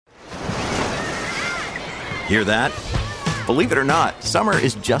Hear that? Believe it or not, summer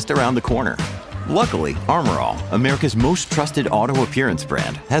is just around the corner. Luckily, Armor All, America's most trusted auto appearance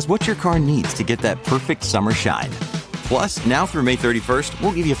brand, has what your car needs to get that perfect summer shine. Plus, now through May 31st,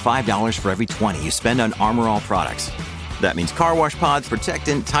 we'll give you $5 for every $20 you spend on Armor All products. That means car wash pods,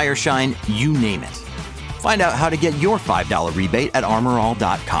 protectant, tire shine, you name it. Find out how to get your $5 rebate at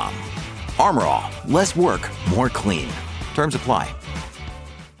armorall.com. Armor All, less work, more clean. Terms apply.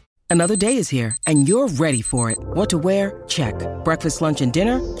 Another day is here, and you're ready for it. What to wear? Check. Breakfast, lunch, and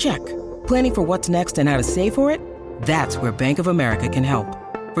dinner? Check. Planning for what's next and how to save for it? That's where Bank of America can help.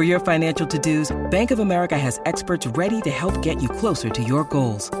 For your financial to-dos, Bank of America has experts ready to help get you closer to your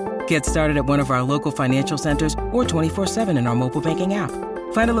goals. Get started at one of our local financial centers or 24/7 in our mobile banking app.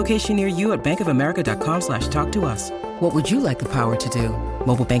 Find a location near you at bankofamerica.com/talktous. What would you like the power to do?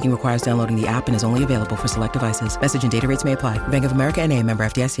 Mobile banking requires downloading the app and is only available for select devices. Message and data rates may apply. Bank of America N.A., member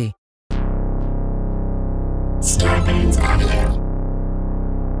FDIC. Starbane's Audio.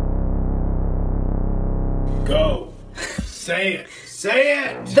 Go. Say it. Say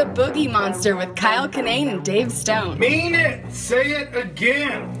it. The Boogie Monster with Kyle Kinane and Dave Stone. Mean it. Say it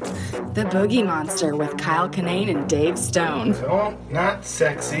again. The Boogie Monster with Kyle Kinane and Dave Stone. No, not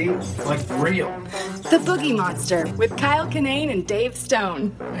sexy. Like real. The Boogie Monster with Kyle Kinane and Dave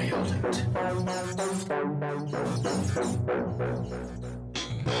Stone. Nailed it.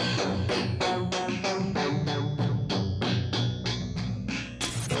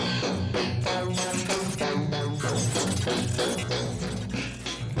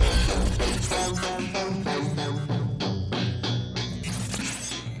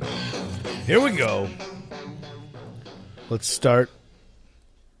 Here we go. Let's start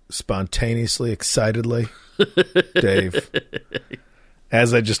spontaneously, excitedly. Dave,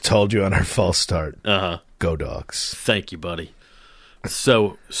 as I just told you on our false start, go Dogs. Thank you, buddy.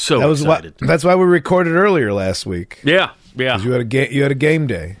 So excited. That's why we recorded earlier last week. Yeah. 'Cause you had a game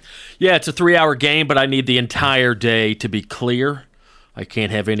day. Yeah, it's a 3-hour game, but I need the entire day to be clear. I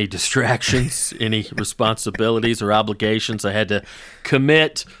can't have any distractions, any responsibilities or obligations. I had to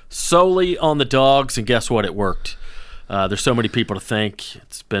commit solely on the Dogs, and guess what? It worked. There's so many people to thank.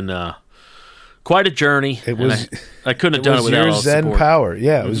 It's been quite a journey. It was. I couldn't have done it without all the Zen support. power.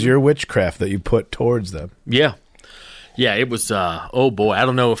 Yeah, it was your witchcraft that you put towards them. Yeah, it was. Oh boy, I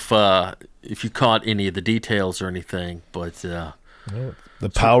don't know if you caught any of the details or anything, but the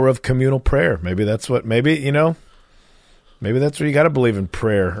power of communal prayer. Maybe that's what. Maybe that's where you got to believe in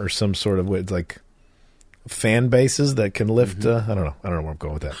prayer or some sort of like fan bases that can lift. I don't know where I'm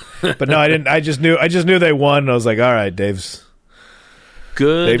going with that. But no, I didn't. I just knew they won. And I was like, all right, Dave's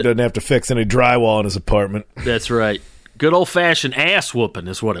good. Dave doesn't have to fix any drywall in his apartment. That's right. Good old fashioned ass whooping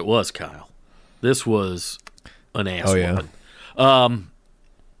is what it was, Kyle. This was an ass whooping.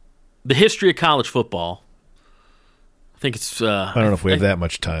 The history of college football. I think it's. I don't know if we have that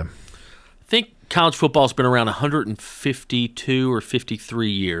much time. I think college football's been around 152 or 53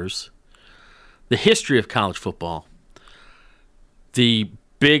 years. The history of college football, the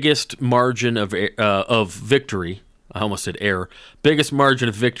biggest margin of victory, I almost said error, biggest margin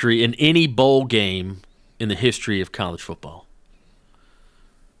of victory in any bowl game in the history of college football.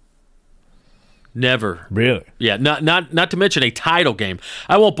 Never. Really? Yeah, not to mention a title game.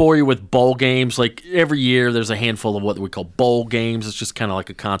 I won't bore you with bowl games. Like every year there's a handful of what we call bowl games. It's just kind of like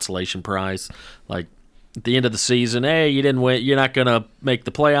a consolation prize. Like at the end of the season, hey, you didn't win. You're not going to make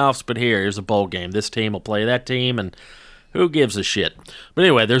the playoffs, but here's a bowl game. This team will play that team, and who gives a shit? But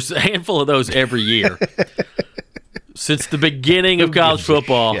anyway, there's a handful of those every year. Since the beginning of college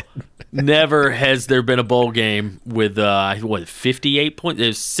football, never has there been a bowl game with 58 points. It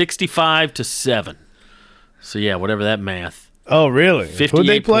was 65-7. So yeah, whatever that math. Oh really? 58 Who'd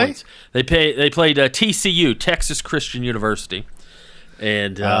they play? Points. They played TCU, Texas Christian University,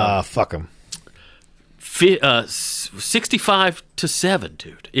 and fuck them. 65-7,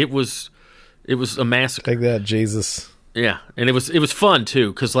 dude. It was a massacre. Take that, Jesus. Yeah, and it was fun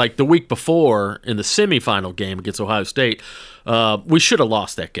too, because like the week before in the semifinal game against Ohio State, we should have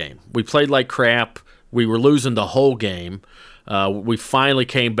lost that game. We played like crap. We were losing the whole game. We finally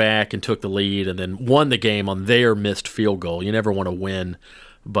came back and took the lead, and then won the game on their missed field goal. You never want to win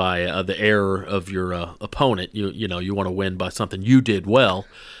by the error of your opponent. You want to win by something you did well.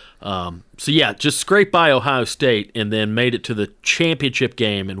 So yeah, just scraped by Ohio State and then made it to the championship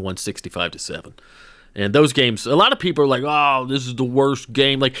game and won 65-7. And those games, a lot of people are like, oh, this is the worst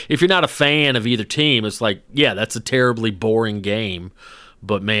game. Like, if you're not a fan of either team, it's like, yeah, that's a terribly boring game.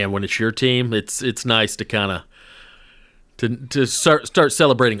 But, man, when it's your team, it's nice to kind of to start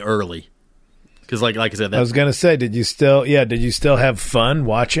celebrating early. Because, like I said, I was going to say, did you still have fun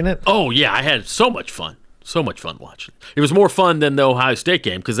watching it? Oh, yeah, I had so much fun. So much fun watching. It was more fun than the Ohio State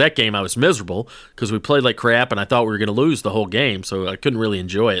game because that game I was miserable because we played like crap and I thought we were going to lose the whole game, so I couldn't really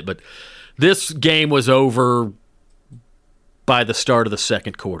enjoy it. But this game was over by the start of the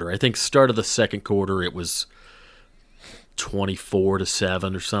second quarter. I think start of the second quarter it was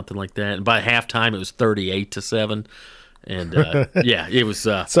 24-7 or something like that, and by halftime it was 38-7. And yeah, it was.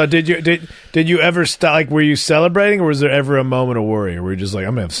 So did you ever stop? Like, were you celebrating, or was there ever a moment of worry, or were you just like,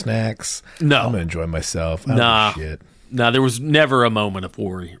 I'm gonna have snacks? No, I'm gonna enjoy myself. Nah, shit. No, there was never a moment of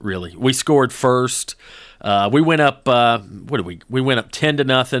worry. Really, we scored first. We went up. What did we? We went up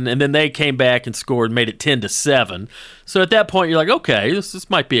 10-0, and then they came back and scored, made it 10-7. So at that point, you're like, okay, this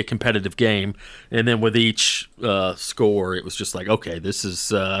might be a competitive game. And then with each score, it was just like, okay, this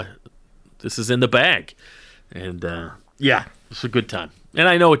is in the bag. And yeah, it's a good time. And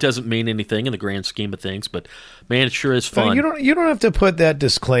I know it doesn't mean anything in the grand scheme of things, but man, it sure is fun. You don't have to put that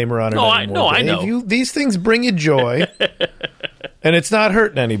disclaimer on it anymore. I know. These things bring you joy, and it's not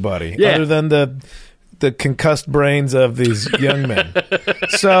hurting anybody other than the concussed brains of these young men.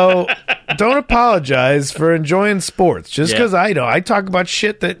 So don't apologize for enjoying sports just because I know. I talk about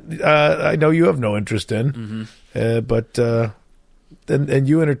shit that I know you have no interest in, but and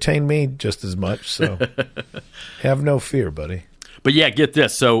you entertain me just as much. So have no fear, buddy. But yeah, get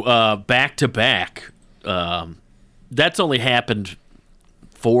this. So back to back, that's only happened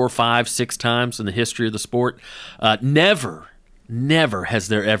 4, 5, 6 times in the history of the sport. Never has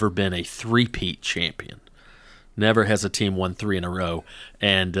there ever been a three-peat champion. Never has a team won 3 in a row.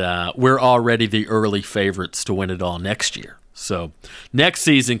 And we're already the early favorites to win it all next year. So next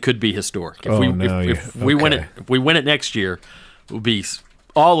season could be historic. If we win it next year, we'll be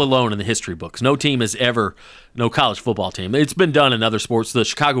all alone in the history books. No team has ever, no college football team. It's been done in other sports. The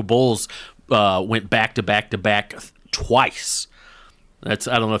Chicago Bulls went back to back to back twice. I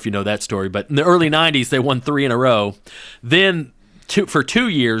don't know if you know that story, but in the early 90s, they won 3 in a row. Then for 2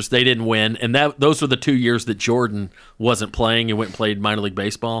 years, they didn't win, and those were the 2 years that Jordan wasn't playing and went and played minor league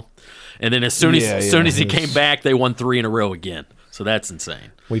baseball. And then as soon as he came back, they won 3 in a row again. So that's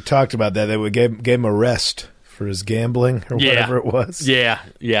insane. We talked about that. They gave him a rest for his gambling or whatever it was. Yeah,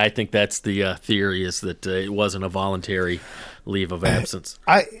 I think that's the theory, is that it wasn't a voluntary leave of absence.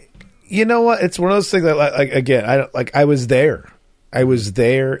 You know what? It's one of those things that, I was there. I was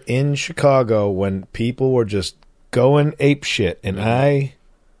there in Chicago when people were just going ape shit, and I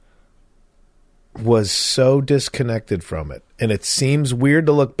was so disconnected from it. And it seems weird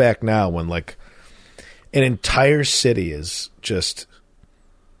to look back now when like an entire city is just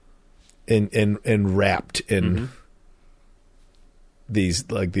wrapped in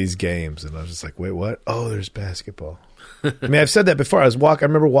these games, and I was just like, wait, what? Oh, there's basketball. I mean, I've said that before. I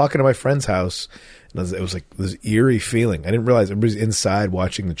remember walking to my friend's house, and it was like this eerie feeling. I didn't realize everybody's inside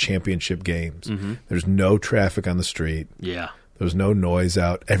watching the championship games. There's no traffic on the street. Yeah, there was no noise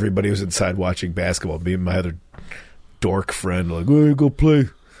out. Everybody was inside watching basketball. Me and my other dork friend, like, hey, go play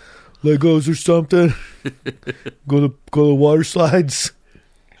Legos or something. go to water slides.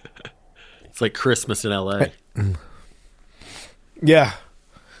 It's like Christmas in L.A. Yeah.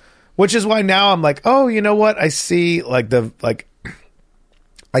 Which is why now I'm like, oh, you know what? I see I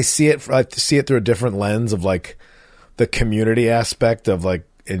see it through a different lens of like the community aspect of like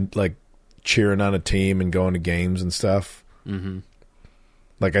cheering on a team and going to games and stuff.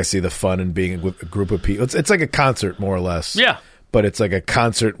 Like I see the fun in being with a group of people. It's like a concert more or less. Yeah. But it's like a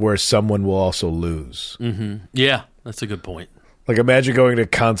concert where someone will also lose. Yeah, that's a good point. Like, imagine going to a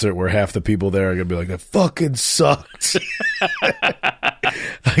concert where half the people there are going to be like, that fucking sucked.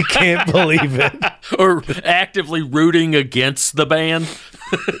 I can't believe it. Or actively rooting against the band.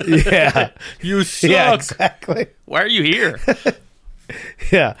 Yeah. You suck. Yeah, exactly. Why are you here?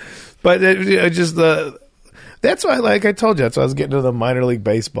 Yeah. But that's why, like I told you, that's why I was getting to the minor league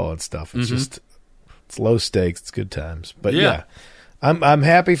baseball and stuff. It's just, it's low stakes. It's good times. But yeah, I'm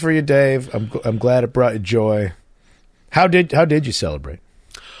happy for you, Dave. I'm glad it brought you joy. How did you celebrate?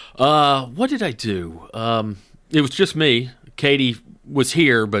 What did I do? It was just me. Katie was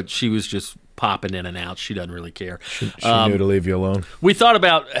here, but she was just popping in and out. She doesn't really care. She knew to leave you alone. We thought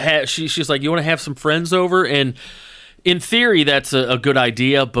about she's like, you want to have some friends over? And in theory, that's a good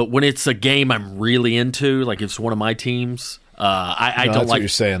idea. But when it's a game I'm really into, like if it's one of my teams, I don't like what you're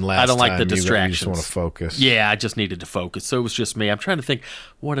saying. Last I don't like the time distractions. You just want to focus. Yeah, I just needed to focus. So it was just me. I'm trying to think.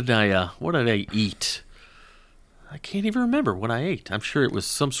 What did I eat? I can't even remember what I ate. I'm sure it was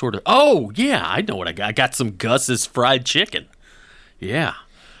some sort of... Oh, yeah, I know what I got. I got some Gus's fried chicken. Yeah.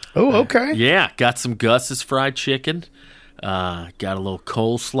 Oh, okay. Yeah, got some Gus's fried chicken. Got a little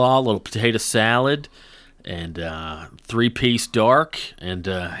coleslaw, a little potato salad, and 3-piece dark, and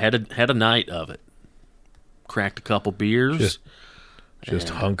had a night of it. cracked a couple beers. Just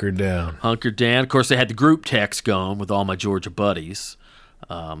hunkered down. Hunkered down. Of course, they had the group text going with all my Georgia buddies.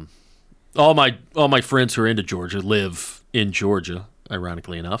 All my friends who are into Georgia live in Georgia,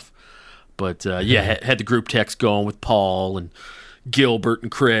 ironically enough. But, had the group text going with Paul and Gilbert and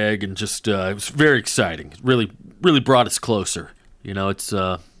Craig, and just it was very exciting. It really brought us closer. It's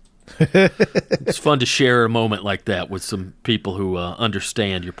it's fun to share a moment like that with some people who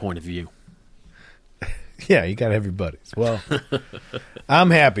understand your point of view. Yeah, you got to have your buddies. Well,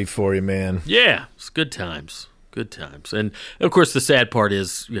 I'm happy for you, man. Yeah, it's good times. Good times. And, of course, the sad part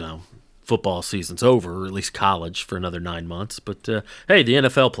is, football season's over, or at least college, for another 9 months. But, hey, the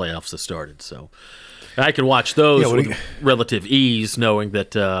NFL playoffs have started, so I can watch those with relative ease, knowing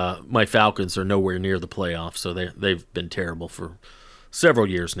that my Falcons are nowhere near the playoffs, so they've been terrible for several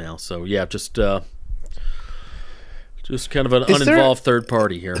years now. So, yeah, just kind of an uninvolved third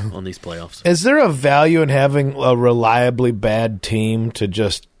party here on these playoffs. Is there a value in having a reliably bad team to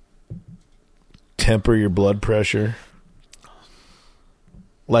just temper your blood pressure?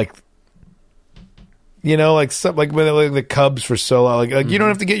 Like when the Cubs for so long, like you don't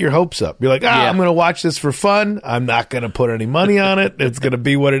have to get your hopes up. You're like, I'm going to watch this for fun. I'm not going to put any money on it. It's going to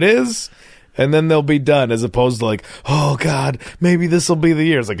be what it is. And then they'll be done, as opposed to like, oh, God, maybe this will be the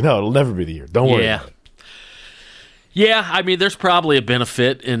year. It's like, no, it'll never be the year. Don't worry about it. Yeah, I mean, there's probably a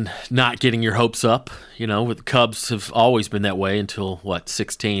benefit in not getting your hopes up. With the Cubs have always been that way until,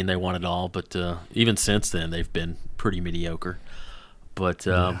 16, they won it all. But even since then, they've been pretty mediocre. But,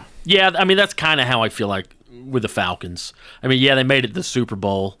 I mean, that's kind of how I feel like with the Falcons. I mean, they made it to the Super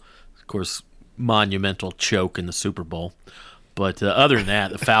Bowl. Of course, monumental choke in the Super Bowl. But other than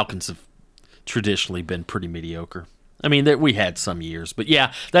that, the Falcons have traditionally been pretty mediocre. I mean, we had some years, but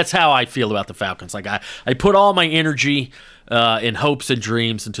that's how I feel about the Falcons. Like I put all my energy and hopes and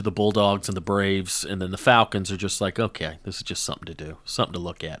dreams into the Bulldogs and the Braves, and then the Falcons are just like, okay, this is just something to do, something to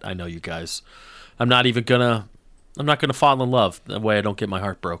look at. I know you guys. I'm not gonna fall in love that way. I don't get my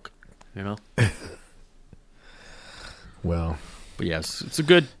heart broke, Well, but yes, it's a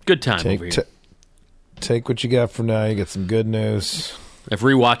good time over here. Take what you got for now. You get some good news. I've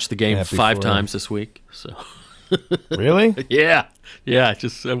rewatched the game Happy 5 for times this week, so. Really? Yeah. I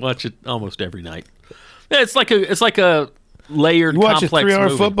watch it almost every night. Yeah, it's like a layered, you watch complex a 3-hour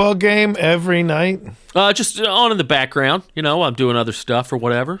movie. football game every night? Just on in the background. I'm doing other stuff or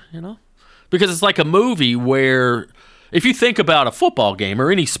whatever. Because it's like a movie where, if you think about a football game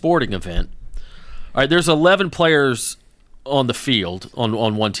or any sporting event, all right, there's 11 players on the field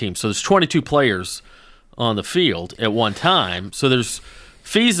on one team, so there's 22 players on the field at one time. So there's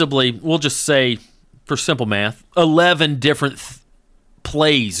feasibly, we'll just say, for simple math, 11 different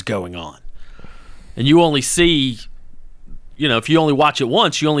plays going on. And you only see, if you only watch it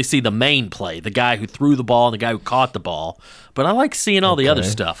once, you only see the main play, the guy who threw the ball and the guy who caught the ball. But I like seeing all the other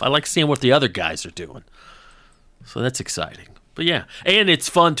stuff. I like seeing what the other guys are doing. So that's exciting. But and it's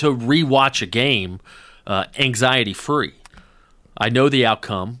fun to rewatch a game anxiety-free. I know the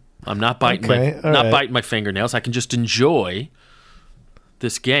outcome. I'm not biting biting my fingernails. I can just enjoy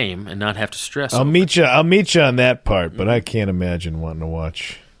this game and not have to stress. I'll meet you on that part, but I can't imagine wanting to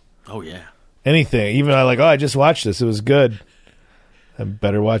watch. Oh yeah, anything. Even I just watched this. It was good. I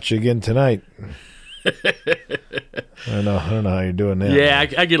better watch it again tonight. I don't know how you're doing that. Yeah,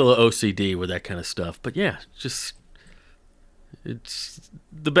 I get a little OCD with that kind of stuff, but it's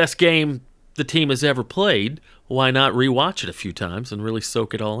the best game the team has ever played. Why not rewatch it a few times and really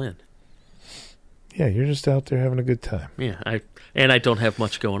soak it all in? Yeah, you're just out there having a good time. Yeah, I don't have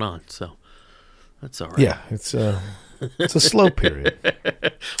much going on, so that's all right. Yeah, it's a slow period.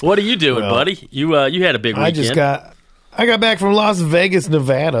 What are you doing, buddy? You had a big weekend. I got back from Las Vegas,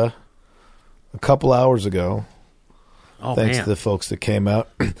 Nevada, a couple hours ago. Oh, thanks to the folks that came out.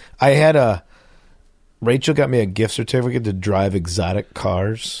 Rachel got me a gift certificate to drive exotic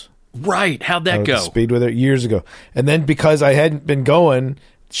cars. Right. How'd that go? Speed with her years ago. And then because I hadn't been going,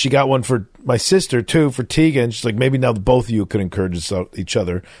 she got one for my sister, too, for Tegan. She's like, maybe now both of you could encourage each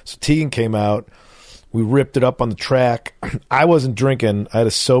other. So Tegan came out. We ripped it up on the track. I wasn't drinking. I had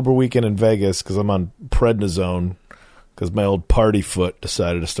a sober weekend in Vegas because I'm on prednisone because my old party foot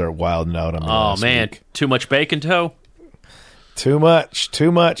decided to start wilding out on me last week. Too much bacon toe? Too much.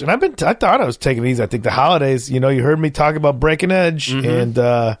 And I thought I was taking it easy. I think the holidays, you heard me talk about breaking edge, and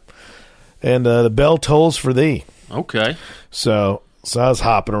the bell tolls for thee. Okay. So I was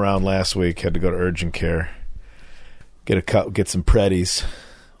hopping around last week. Had to go to urgent care, get some Preddies.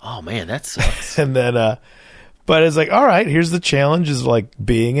 Oh man, that sucks. And then, but it's like, all right, here's the challenge: is like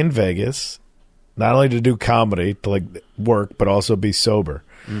being in Vegas, not only to do comedy, to like work, but also be sober.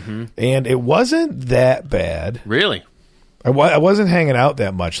 and it wasn't that bad. Really? I wasn't hanging out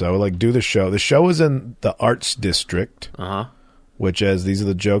that much though. I would like do the show. The show was in the Arts District, which, as these are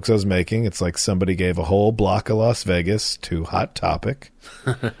the jokes I was making, it's like somebody gave a whole block of Las Vegas to Hot Topic.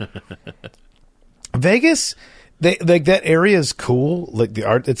 Vegas, they like that area is cool. Like the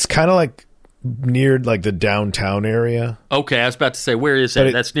art, it's kind of like near like the downtown area. Okay, I was about to say, where is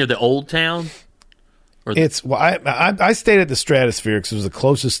that? That's near the old town. It's I stayed at the Stratosphere because it was the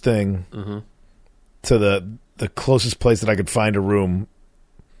closest thing to the closest place that I could find a room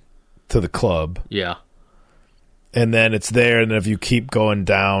to the club. Yeah. And then it's there, and then if you keep going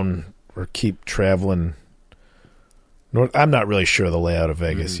down or keep traveling north, I'm not really sure of the layout of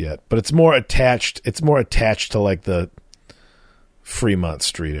Vegas yet, but it's more attached to like the Fremont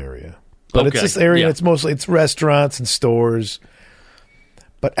Street area. But it's this area, it's mostly restaurants and stores.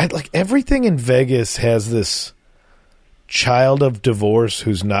 But like everything in Vegas has this child of divorce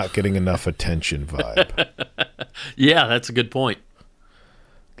who's not getting enough attention vibe. Yeah, that's a good point.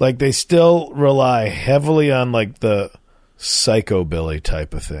 Like they still rely heavily on like the psychobilly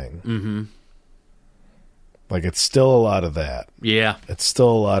type of thing. Mm-hmm. Like it's still a lot of that. Yeah. It's still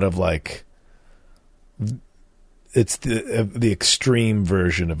a lot of like it's the extreme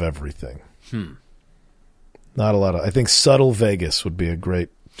version of everything. Not a lot of. I think Subtle Vegas would be a great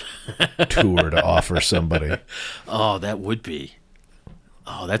tour to offer somebody. Oh, that would be.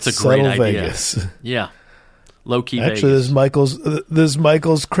 Oh, that's a Subtle great idea. Vegas. Yeah. Low key Actually, Vegas. this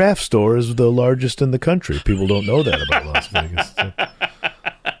Michael's craft store is the largest in the country. People don't know that about Las Vegas.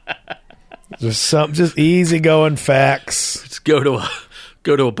 Just easygoing facts. Let's go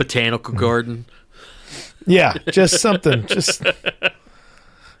to a botanical garden. Yeah, just something. Just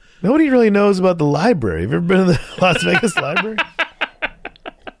nobody really knows about the library. Have you ever been to the Las Vegas library?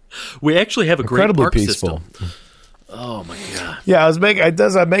 We actually have a great park peaceful system. Oh my god! Yeah,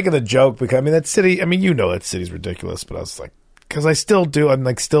 I'm making the joke because I mean that city. I mean that city's ridiculous, but I was like, because I still do. I'm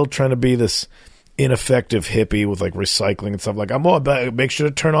like still trying to be this ineffective hippie with like recycling and stuff. Like I'm all about make sure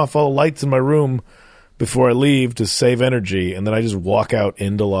to turn off all the lights in my room before I leave to save energy, and then I just walk out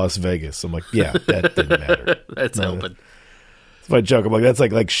into Las Vegas. I'm like, yeah, that didn't matter. That's helping. That's my joke. I'm like, that's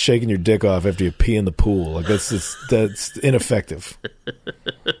like shaking your dick off after you pee in the pool. Like that's ineffective.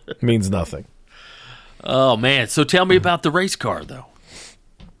 It means nothing. Oh man! So tell me about the race car, though.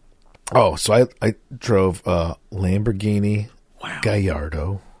 Oh, so I drove a Lamborghini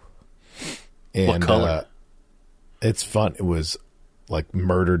Gallardo. And, what color? It's fun. It was like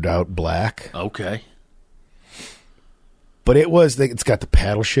murdered out black. Okay. But it's got the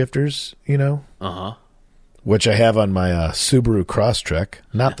paddle shifters, you know? Uh-huh. Which I have on my Subaru Crosstrek.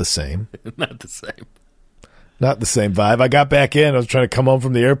 Not the same. Not the same. Not the same vibe. I got back in. I was trying to come home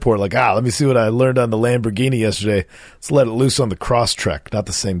from the airport. Like, let me see what I learned on the Lamborghini yesterday. Let's let it loose on the Crosstrek. Not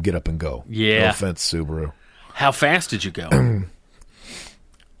the same get up and go. Yeah. No offense, Subaru. How fast did you go?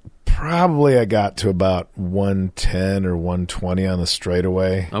 Probably I got to about 110 or 120 on the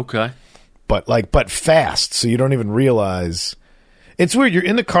straightaway. Okay. But fast, so you don't even realize. It's weird. You're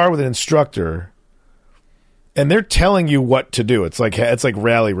in the car with an instructor, and they're telling you what to do. It's like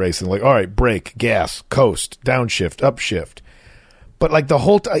rally racing. Like, all right, brake, gas, coast, downshift, upshift. But like the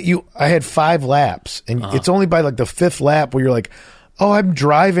whole I had 5 laps, and it's only by like the 5th lap where you're like, oh, I'm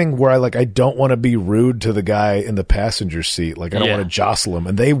driving where I don't want to be rude to the guy in the passenger seat. Like I don't want to jostle him,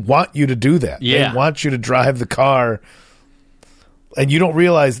 and they want you to do that. Yeah. They want you to drive the car. And you don't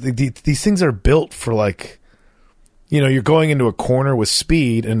realize these things are built for like, you know, you're going into a corner with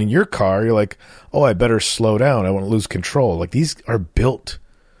speed, and in your car, you're like, oh, I better slow down. I want to lose control. Like these are built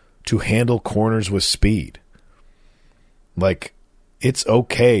to handle corners with speed. Like it's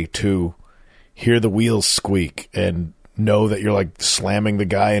okay to hear the wheels squeak and know that you're like slamming the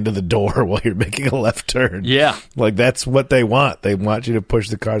guy into the door while you're making a left turn. Yeah. Like that's what they want. They want you to push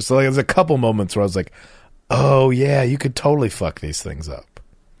the car. So like, there's a couple moments where I was like, oh yeah, you could totally fuck these things up.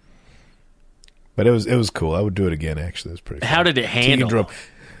 But it was cool. I would do it again. Actually, it was pretty. How did it handle?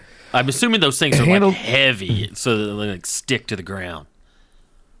 I'm assuming those things are like heavy, so that they like stick to the ground.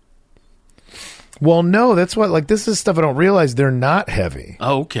 Well, no, that's what. Like this is stuff I don't realize. They're not heavy.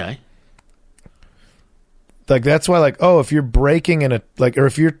 Oh, okay. Like that's why. Like if you're braking or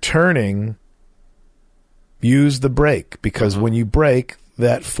if you're turning, use the brake because when you brake,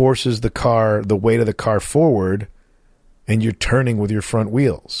 that forces the weight of the car forward, and you're turning with your front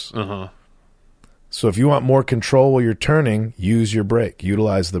wheels. Uh-huh. So if you want more control while you're turning, use your brake.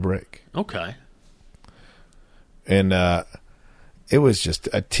 Utilize the brake. Okay. And it was just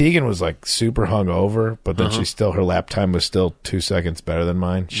Tegan was like super hungover, but then her lap time was still 2 seconds better than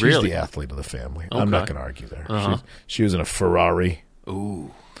mine. She's really? The athlete of the family. Okay. I'm not going to argue there. She was in a Ferrari.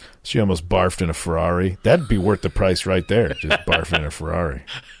 Ooh. She almost barfed in a Ferrari. That'd be worth the price right there, just barfing in a Ferrari.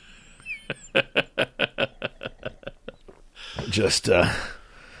 Just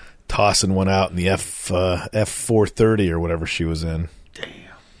tossing one out in the F430 or whatever she was in. Damn.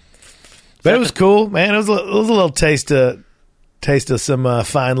 But it was cool, man. It was a little taste of some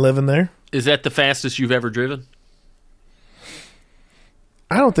fine living there. Is that the fastest you've ever driven?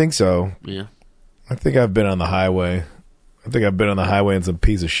 I don't think so. Yeah. I think I've been on the highway. In some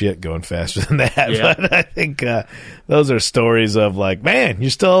piece of shit going faster than that. Yeah. But I think those are stories of like, man,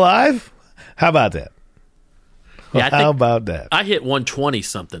 you're still alive? How about that? Yeah, How about that? I hit 120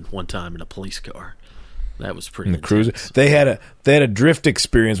 something one time in a police car. That was pretty In the intense. cruiser. They had a drift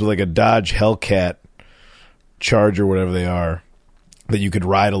experience with like a Dodge Hellcat Charger, whatever they are, that you could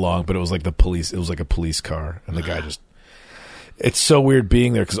ride along, but it was like the police. It was like a police car, and the guy just. It's so weird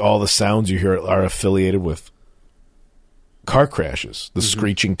being there because all the sounds you hear are affiliated with car crashes, the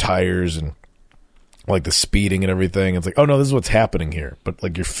screeching tires and like the speeding and everything. It's like, oh no, this is what's happening here. But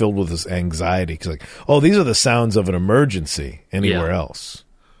like you're filled with this anxiety because like, oh, these are the sounds of an emergency anywhere else.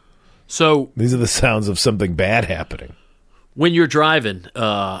 So These are the sounds of something bad happening. when you're driving,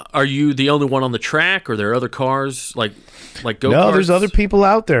 are you the only one on the track, or are there other cars like go-karts? No, there's other people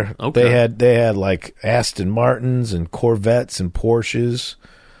out there. Okay. They had like Aston Martins and Corvettes and Porsches,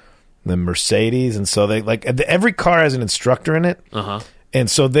 the Mercedes, and so they like every car has an instructor in it. Uh-huh. And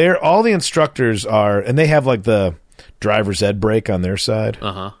so all the instructors are, and they have like the driver's ed brake on their side.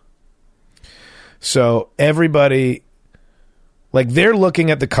 Uh-huh. So everybody, like they're looking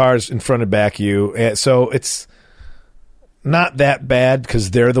at the cars in front and back of you. And so it's not that bad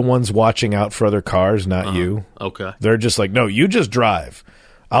because they're the ones watching out for other cars, not you. Okay. They're just like, no, you just drive.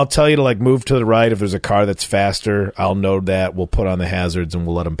 I'll tell you to like move to the right if there's a car that's faster. I'll know that. We'll put on the hazards and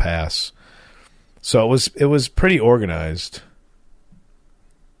we'll let them pass. So it was pretty organized.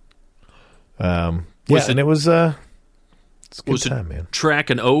 And it was it's a good time, man. Track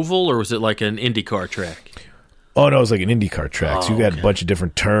and oval, or was it like an IndyCar track? Oh no, it was like an IndyCar track. So you got okay. a bunch of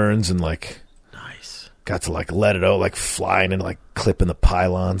different turns and like Nice. got to like let it out, like flying and like clipping the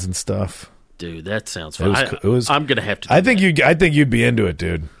pylons and stuff. Dude, that sounds fun. It was I'm gonna have to do I think you'd be into it,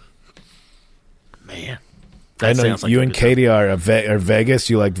 dude. Man. I That know sounds like you a and good Katie are Vegas.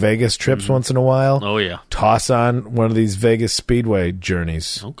 You like Vegas trips once in a while. time. Oh yeah. Toss on one of these Vegas Speedway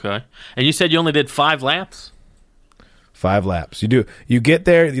journeys. Okay. And you said you only did 5 laps? 5 laps. You get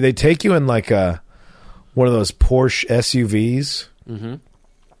there. They take you in like one of those Porsche SUVs. Mm-hmm.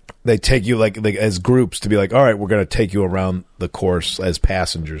 They take you like as groups to be like, all right, we're going to take you around the course as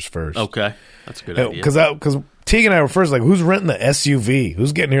passengers first. Okay. That's a good idea. Because Teague and I were first like, who's renting the SUV?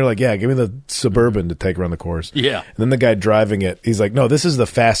 Who's getting here? Like, yeah, give me the Suburban to take around the course. Yeah. And then the guy driving it, he's like, no, this is the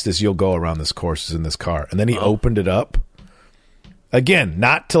fastest you'll go around this course is in this car. And then he opened it up. Again,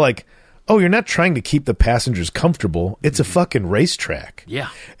 not to like, oh, you're not trying to keep the passengers comfortable. It's a fucking racetrack. Yeah.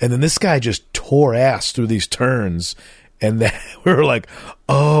 And then this guy just tore ass through these turns. And then we were like,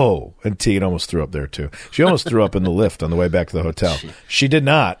 oh. And Tegan almost threw up there, too. She almost threw up in the lift on the way back to the hotel. She did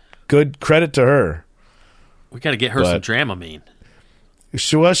not. Good credit to her. We got to get her some Dramamine.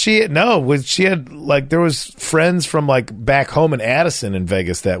 She had, like, there was friends from, like, back home in Addison in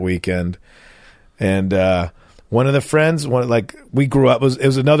Vegas that weekend. And one of the friends, we grew up, it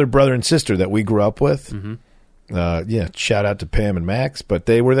was another brother and sister that we grew up with. Mm-hmm. Shout out to Pam and Max. But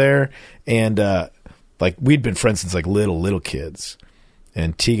they were there, and, like, we'd been friends since, like, little kids.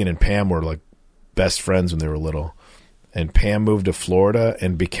 And Tegan and Pam were, like, best friends when they were little. And Pam moved to Florida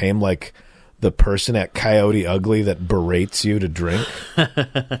and became, like, the person at Coyote Ugly that berates you to drink.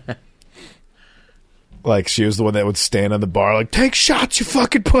 Like, she was the one that would stand on the bar like, take shots, you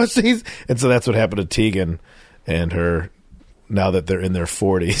fucking pussies. And so that's what happened to Tegan and her now that they're in their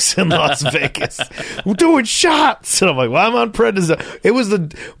 40s in Las Vegas. We're doing shots. And I'm like, well, I'm on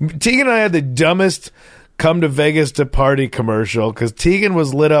prednisone. Tegan and I had the dumbest come to Vegas to party commercial because Tegan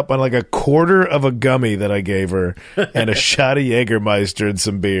was lit up on like a quarter of a gummy that I gave her and a shot of Jägermeister and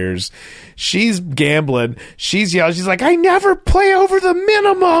some beers. She's gambling. She's yelling. She's like, I never play over the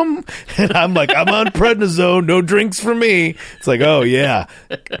minimum. And I'm like, I'm on prednisone. No drinks for me. It's like, oh, yeah.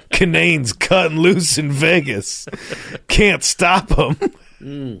 Canane's cutting loose in Vegas. Can't stop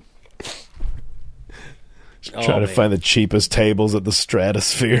him. Trying to find the cheapest tables at the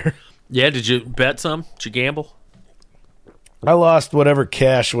Stratosphere. Yeah, did you bet some? Did you gamble? I lost whatever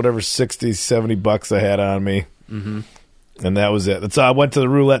cash, whatever 60, 70 bucks I had on me. Mm-hmm. And that was it. So I went to the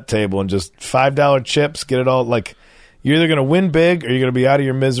roulette table and just $5 chips, get it all. Like, you're either going to win big or you're going to be out of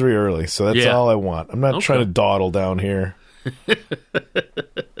your misery early. So that's all I want. I'm not trying to dawdle down here.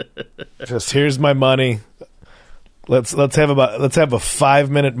 Just here's my money. Let's have a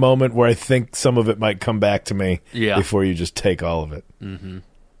 5-minute moment where I think some of it might come back to me. Yeah. Before you just take all of it. Mm-hmm.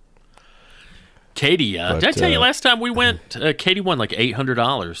 Katie, did I tell you last time we went? Katie won like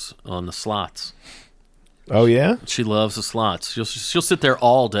 $800 on the slots. Oh yeah, she loves the slots. She'll sit there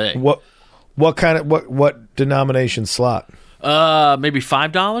all day. What kind of what denomination slot? Maybe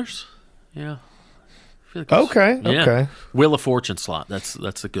 $5. Yeah. Okay. Wheel of Fortune slot.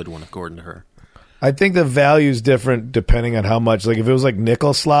 That's a good one according to her. I think the value's different depending on how much. Like if it was like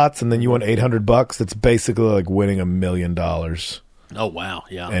nickel slots and then you won $800, that's basically like winning $1 million. Oh wow!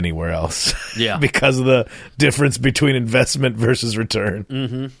 Yeah. Anywhere else? Yeah. Because of the difference between investment versus return.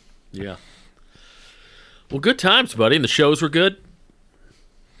 Mm-hmm. Yeah. Well, good times, buddy. And the shows were good.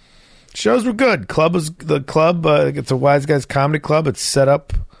 Shows were good. The club. It's a Wise Guys Comedy Club. It's set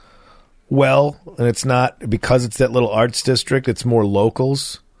up well, and it's not because it's that little arts district. It's more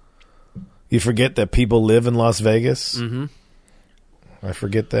locals. You forget that people live in Las Vegas. Mm-hmm. I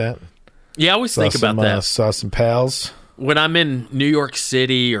forget that. Yeah, I always think about that. Saw some pals. When I'm in New York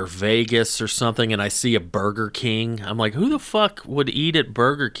City or Vegas or something and I see a Burger King, I'm like, who the fuck would eat at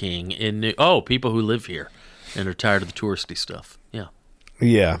Burger King people who live here and are tired of the touristy stuff. Yeah.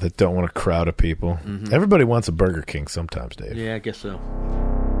 Yeah, that don't want a crowd of people. Mm-hmm. Everybody wants a Burger King sometimes, Dave. Yeah, I guess so.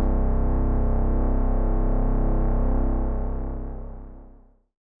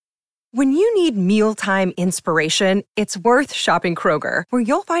 When you need mealtime inspiration, it's worth shopping Kroger, where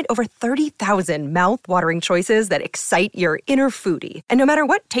you'll find over 30,000 mouth-watering choices that excite your inner foodie. And no matter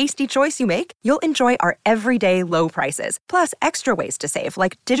what tasty choice you make, you'll enjoy our everyday low prices, plus extra ways to save,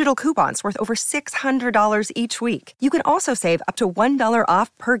 like digital coupons worth over $600 each week. You can also save up to $1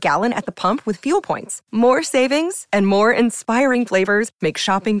 off per gallon at the pump with fuel points. More savings and more inspiring flavors make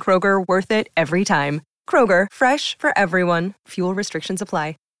shopping Kroger worth it every time. Kroger, fresh for everyone. Fuel restrictions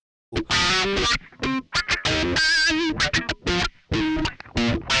apply.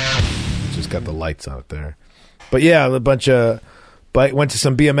 Just got the lights on it there. But yeah, a bunch of went to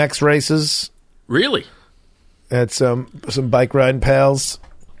some BMX races. Really? Had some bike riding pals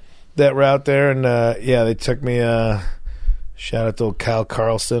that were out there, and they took me. Shout out to old Kyle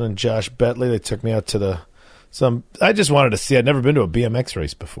Carlson and Josh Betley. They took me out to I just wanted to see. I'd never been to a BMX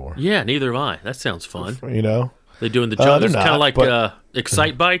race before. Yeah, neither have I. That sounds fun. You know, they're doing the jump. It's kind of like but,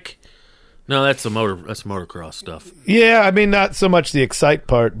 Excite Bike. No, that's motocross stuff. Yeah, I mean not so much the Excite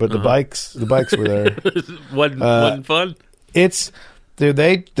part, but the bikes were there. wasn't fun.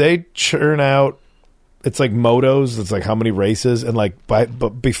 They churn out. It's like motos. It's like how many races, and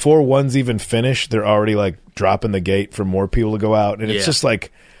but before one's even finished, they're already like dropping the gate for more people to go out, and it's just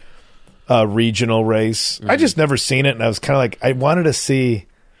like a regional race. Mm-hmm. I just never seen it, and I was kind of like, I wanted to see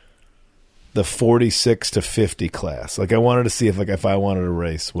the 46 to 50 class. Like I wanted to see if I wanted to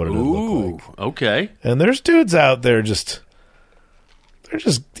race, what it would look like. Okay. And there's dudes out there it's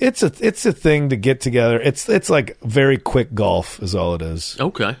a thing to get together. It's like very quick golf is all it is.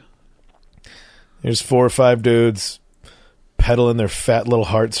 Okay. There's 4 or 5 dudes pedaling their fat little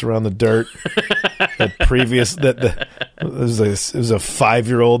hearts around the dirt. It was a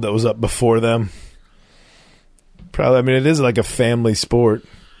 5-year-old that was up before them. Probably, I mean, it is like a family sport.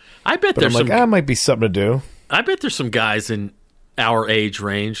 I bet there's that might be something to do. I bet there's some guys in our age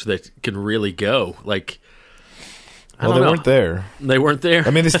range that can really go. Like, they weren't there. They weren't there.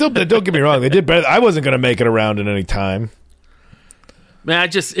 I mean, don't get me wrong. They did better. I wasn't going to make it around in any time. Man,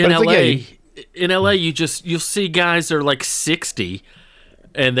 in LA, you'll see guys that are like 60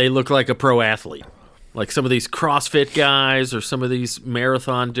 and they look like a pro athlete. Like some of these CrossFit guys or some of these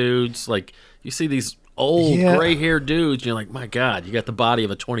marathon dudes. Like you see these old gray-haired dudes, and you're like, my God, you got the body of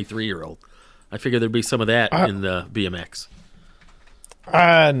a 23-year-old. I figure there'd be some of that in the BMX.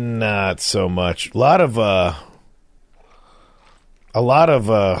 Not so much. A lot of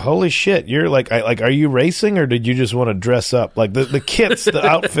holy shit. You're like, are you racing or did you just want to dress up? Like the kits, the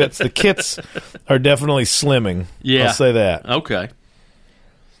outfits, the kits are definitely slimming. Yeah, I'll say that. Okay,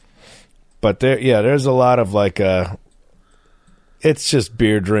 but there's a lot of it's just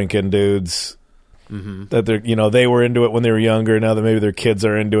beer drinking dudes. Mm-hmm. That they were into it when they were younger. Now that maybe their kids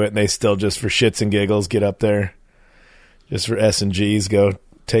are into it, and they still just for shits and giggles get up there, just for S&Gs, go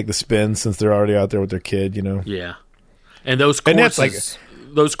take the spin since they're already out there with their kid. Yeah. And those courses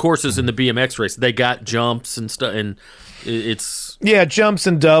in the BMX race, they got jumps and stuff, and it's jumps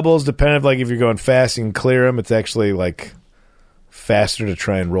and doubles. Depending, if you're going fast, you can clear them. It's actually faster to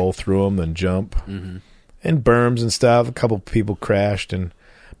try and roll through them than jump. Mm-hmm. And berms and stuff. A couple people crashed,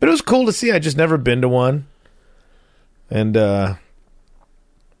 but it was cool to see. I just never been to one, and so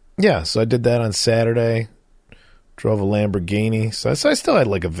I did that on Saturday. Drove a Lamborghini, so I still had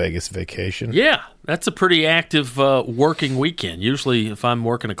a Vegas vacation. Yeah, That's a pretty active working weekend. Usually, if I'm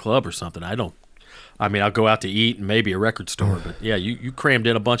working a club or something, I'll go out to eat and maybe a record store. But yeah, you crammed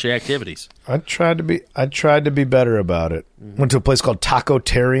in a bunch of activities. I tried to be better about it. Went to a place called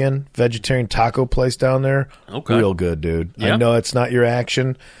Tacotarian, vegetarian taco place down there. Okay. Real good, dude. Yeah. I know it's not your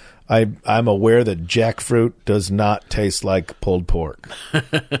action. I'm aware that jackfruit does not taste like pulled pork.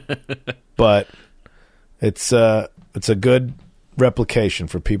 But it's a good replication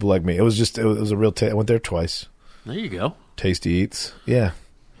for people like me. It was a real I went there twice. There you go. Tasty Eats. Yeah.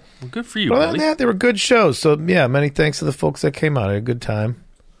 Well, good for you, Well, buddy. yeah, they were good shows. So, yeah, many thanks to the folks that came out. I had a good time.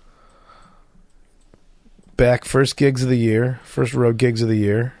 Back, first road gigs of the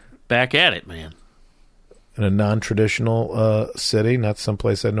year. Back at it, man. In a non-traditional city, not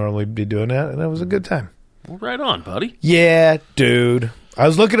someplace I'd normally be doing that, and it was a good time. Well, right on, buddy. Yeah, dude. I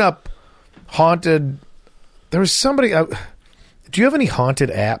was looking up haunted. There was somebody. Do you have any haunted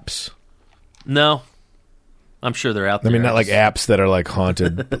apps? No. I'm sure they're out there. I mean, not like apps that are like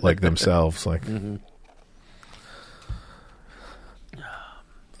haunted, but like themselves. Like,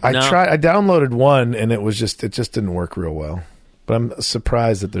 I downloaded one, and it just didn't work real well. But I'm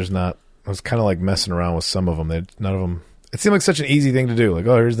surprised that there's not. I was kind of like messing around with some of them. None of them. It seemed like such an easy thing to do. Like,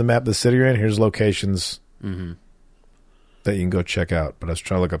 oh, here's the map of the city you're in. Here's locations that you can go check out. But I was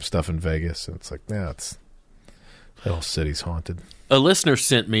trying to look up stuff in Vegas, and it's like, that whole city's haunted. A listener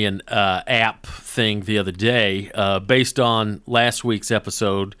sent me an app thing the other day based on last week's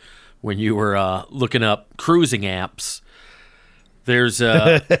episode when you were looking up cruising apps. There's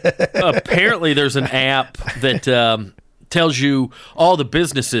apparently there's an app that tells you all the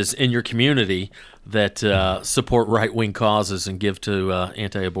businesses in your community that support right-wing causes and give to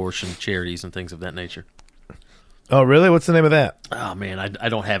anti-abortion charities and things of that nature. Oh, really? What's the name of that? Oh, man, I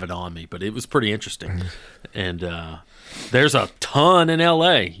don't have it on me, but it was pretty interesting. And there's a ton in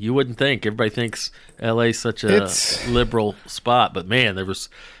L.A. You wouldn't think. Everybody thinks L.A.'s such a liberal spot. But, man, there was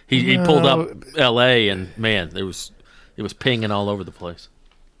he pulled up L.A. and, man, it was pinging all over the place.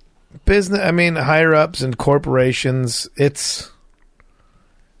 Business, I mean, higher-ups and corporations,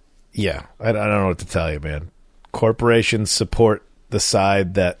 yeah, I don't know what to tell you, man. Corporations support the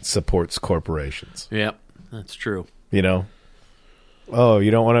side that supports corporations. Yep, that's true. You know? Oh,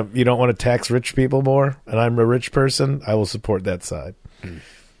 you don't want to tax rich people more, and I'm a rich person? I will support that side.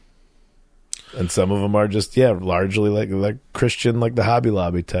 And some of them are just, largely like Christian, like the Hobby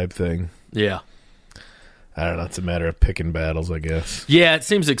Lobby type thing. Yeah. I don't know. It's a matter of picking battles, I guess. Yeah, it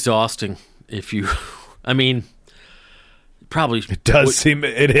seems exhausting if you, I mean, probably. It does seem,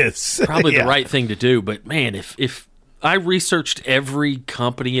 it is. Probably the right thing to do. But, man, if I researched every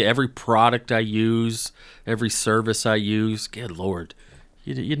company, every product I use, every service I use, good Lord,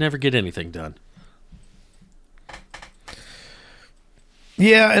 you'd never get anything done.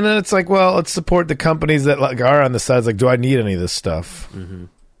 Yeah, and then it's like, well, let's support the companies that like are on the sides. Like, do I need any of this stuff? Mm-hmm.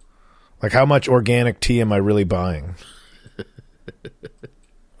 Like, how much organic tea am I really buying?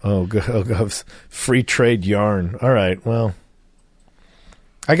 Oh, free trade yarn. All right, well,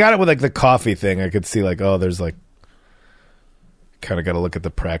 I got it with like the coffee thing. I could see like, oh, there's like, kind of got to look at the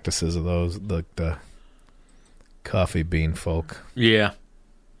practices of those, the coffee bean folk. Yeah.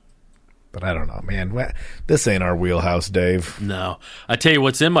 But I don't know, man. This ain't our wheelhouse, Dave. No. I tell you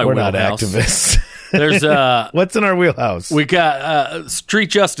what's in my We're wheelhouse. We're not activists. There's what's in our wheelhouse? We got Street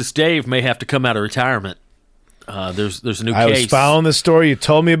Justice Dave may have to come out of retirement. There's a new case. I was following the story. You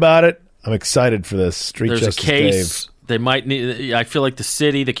told me about it. I'm excited for this. There's Justice a case. Dave. They might need. I feel like the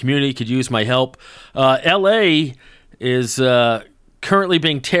city, the community could use my help. L.A. is currently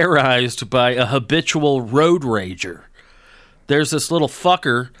being terrorized by a habitual road rager. There's this little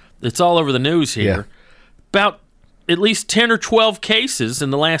fucker. It's all over the news here. Yeah. About at least 10 or 12 cases in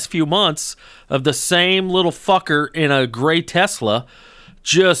the last few months of the same little fucker in a gray Tesla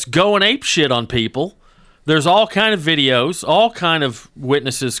just going apeshit on people. There's all kind of videos, all kind of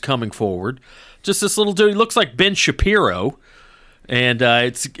witnesses coming forward. Just this little dude, he looks like Ben Shapiro. And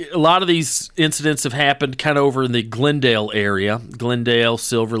it's a lot of these incidents have happened kind of over in the Glendale area, Glendale,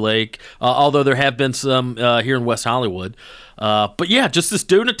 Silver Lake, although there have been some here in West Hollywood. But yeah, just this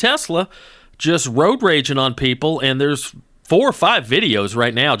dude in a Tesla just road raging on people, and there's 4 or 5 videos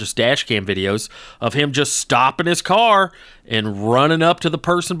right now, just dash cam videos, of him just stopping his car and running up to the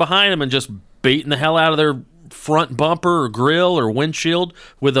person behind him and just beating the hell out of their front bumper or grill or windshield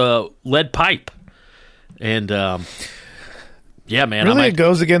with a lead pipe. And yeah, man. Really, it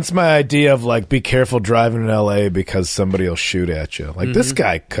goes against my idea of, like, be careful driving in L.A. because somebody will shoot at you. Like, this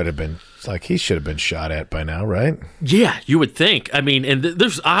guy could have been, like, he should have been shot at by now, right? Yeah, you would think. I mean, and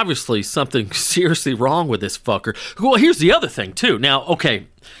there's obviously something seriously wrong with this fucker. Well, here's the other thing, too. Now, okay,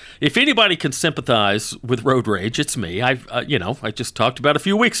 if anybody can sympathize with road rage, it's me. I just talked about a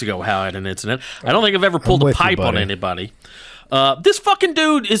few weeks ago how I had an incident. I don't think I've ever pulled a pipe on anybody. This fucking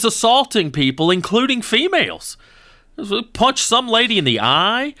dude is assaulting people, including females. Punched some lady in the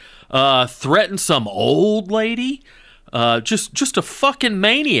eye, threatened some old lady. Just a fucking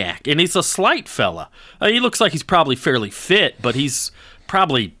maniac, and he's a slight fella. He looks like he's probably fairly fit, but he's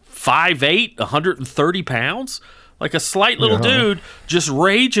probably 5'8", 130 pounds. Like a slight little dude, just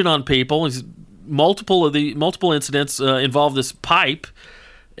raging on people. He's multiple incidents involve this pipe,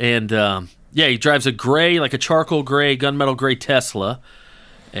 and he drives a gray, like a charcoal gray, gunmetal gray Tesla,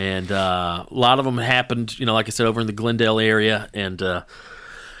 and a lot of them happened, like I said, over in the Glendale area, and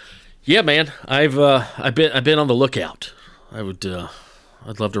man, I've been on the lookout.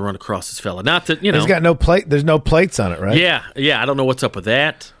 I'd love to run across this fella. Not that He's got no plate. There's no plates on it, right? Yeah. I don't know what's up with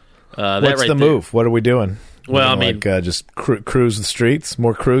that. What's the move? What are we doing? Well, just cruise the streets,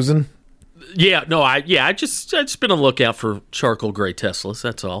 more cruising. Yeah, no, I just been on the lookout for charcoal gray Teslas.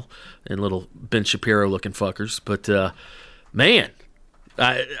 That's all, and little Ben Shapiro looking fuckers. But man,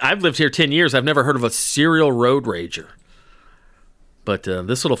 I've lived here 10 years. I've never heard of a serial road rager. But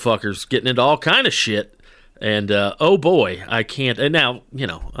this little fucker's getting into all kind of shit, and oh boy, I can't. And now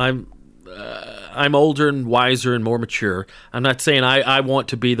I'm older and wiser and more mature. I'm not saying I want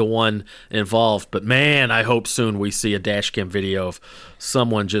to be the one involved, but man, I hope soon we see a dashcam video of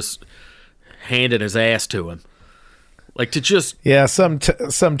someone just handing his ass to him. Like to just... Yeah, some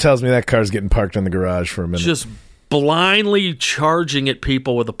tells me that car's getting parked in the garage for a minute. Just blindly charging at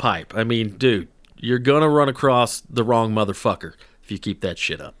people with a pipe. I mean, dude, you're going to run across the wrong motherfucker if you keep that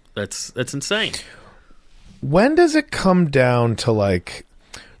shit up. That's insane. When does it come down to, like...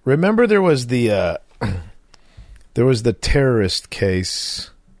 Remember there was the terrorist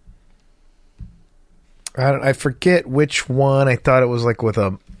case. I forget which one. I thought it was like with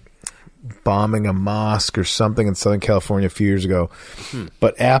a bombing a mosque or something in Southern California a few years ago.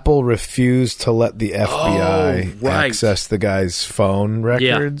 But Apple refused to let the FBI access the guy's phone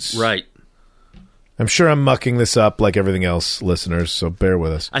records. Yeah, right. I'm sure I'm mucking this up like everything else, listeners, so bear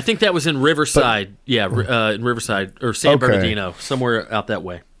with us. I think that was in Riverside. In Riverside or San Bernardino, somewhere out that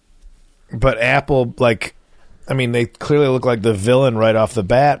way. But Apple, they clearly look like the villain right off the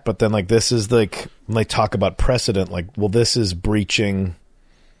bat, but then, this is, when they talk about precedent, this is breaching.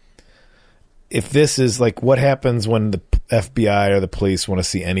 If this is, what happens when the FBI or the police want to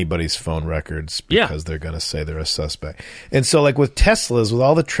see anybody's phone records because they're going to say they're a suspect. And so, with Teslas, with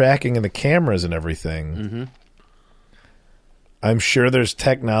all the tracking and the cameras and everything, I'm sure there's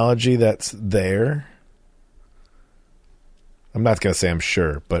technology that's there. I'm not going to say I'm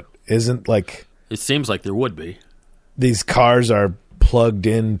sure, but isn't it seems like there would be. These cars are plugged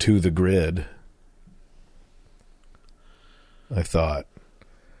into the grid, I thought.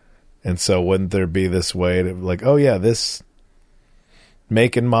 And so wouldn't there be this way to this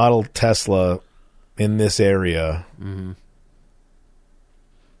make and model Tesla in this area,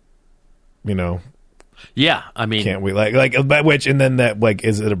 Yeah, I mean, can't we which, and then that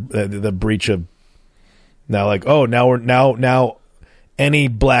is it the breach of now now any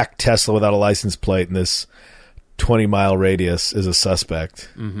black Tesla without a license plate in this 20-mile radius is a suspect.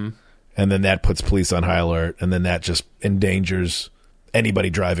 And then that puts police on high alert, and then that just endangers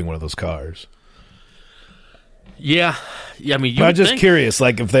anybody driving one of those cars. Yeah. I mean, I'm just curious,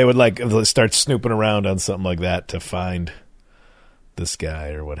 if they would start snooping around on something like that to find this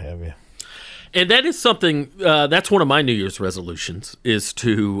guy or what have you. And that is something, that's one of my New Year's resolutions, is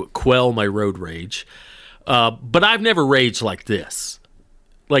to quell my road rage. But I've never raged like this.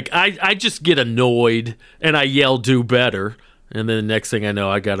 I just get annoyed and I yell, "Do better." And then the next thing I know,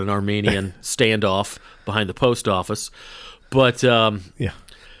 I got an Armenian standoff behind the post office. But,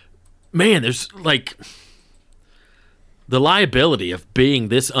 man, there's the liability of being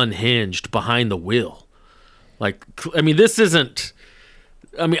this unhinged behind the wheel. This isn't,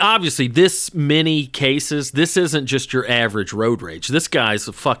 obviously this many cases, this isn't just your average road rage. This guy's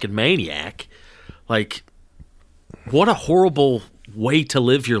a fucking maniac. What a horrible way to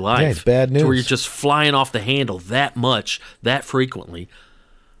live your life. Yeah, it's bad news. To where you're just flying off the handle that much, that frequently.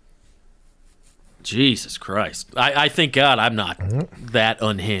 Jesus Christ. I thank God I'm not that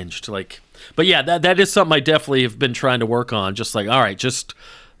unhinged. But yeah, that is something I definitely have been trying to work on. Just all right, just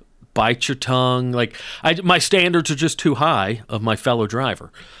bite your tongue. My standards are just too high of my fellow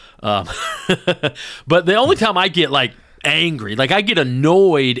driver. But the only time I get angry, I get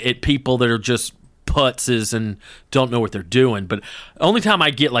annoyed at people that are just putzes and don't know what they're doing. But only time I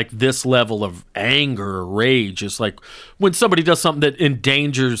get this level of anger or rage is when somebody does something that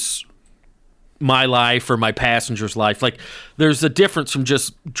endangers my life or my passenger's life. Like, there's a difference from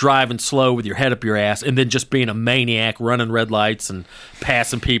just driving slow with your head up your ass and then just being a maniac running red lights and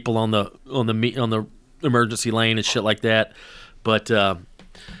passing people on the emergency lane and shit like that. But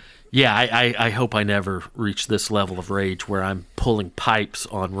yeah, I hope I never reach this level of rage where I'm pulling pipes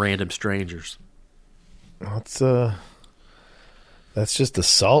on random strangers. That's just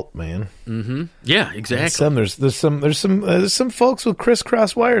assault, man. Mm-hmm. Yeah, exactly. There's some folks with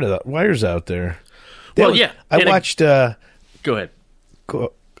crisscross wires out there. I watched. Go ahead.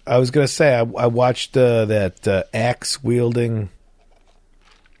 I was gonna say I watched that axe wielding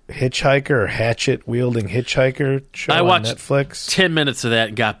hitchhiker or hatchet wielding hitchhiker show on Netflix. 10 minutes of that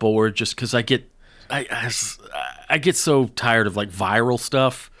and got bored just because I get so tired of like viral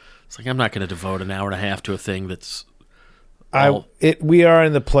stuff. It's like I'm not going to devote an hour and a half to a thing that's. We are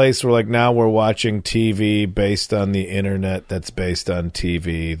in the place where like now we're watching TV based on the internet that's based on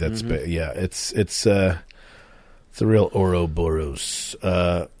TV. That's it's a real Ouroboros.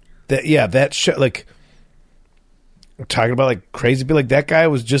 That show, like we're talking about like crazy people. Like that guy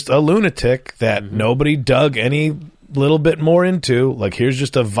was just a lunatic that nobody dug any little bit more into. Like here's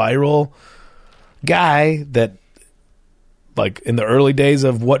just a viral guy that like in the early days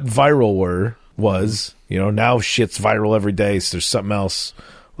of what viral was. You know, now shit's viral every day. So there's something else.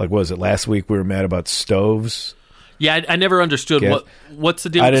 Like, what was it? Last week we were mad about stoves. Yeah, I never understood what's the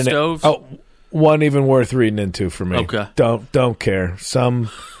deal with stoves. Oh, one even worth reading into for me. Okay, don't care. Some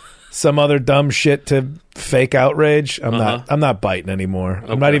other dumb shit to fake outrage. I'm not biting anymore.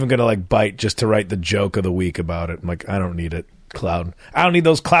 Okay. I'm not even gonna like bite just to write the joke of the week about it. I'm like, I don't need it. Cloud. I don't need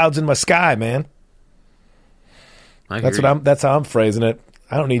those clouds in my sky, man. That's how I'm phrasing it.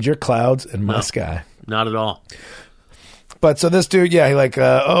 I don't need your clouds in my sky. Not at all. But so this dude, he like,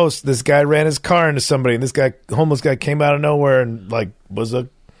 this guy ran his car into somebody, and this homeless guy came out of nowhere and like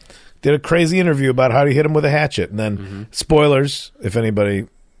did a crazy interview about how he hit him with a hatchet. And then spoilers, if anybody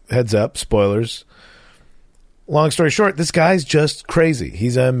heads up, spoilers. Long story short, this guy's just crazy.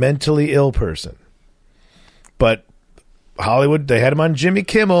 He's a mentally ill person. But Hollywood, they had him on Jimmy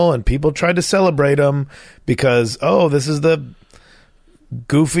Kimmel, and people tried to celebrate him because, this is the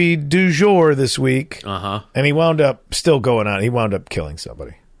goofy du jour this week. And he wound up still going on. He wound up killing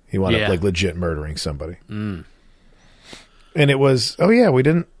somebody. He wound up like legit murdering somebody. And it was,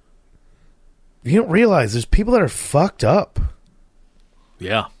 you don't realize there's people that are fucked up.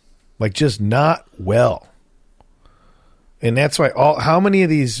 Yeah. Like just not well. And that's why how many of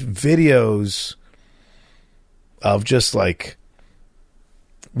these videos of just like,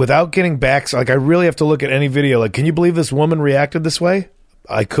 without getting back, like I really have to look at any video. Like, can you believe this woman reacted this way?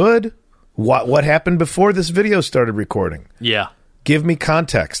 I could. What happened before this video started recording? Yeah. Give me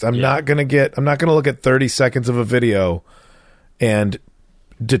context. I'm not gonna look at 30 seconds of a video and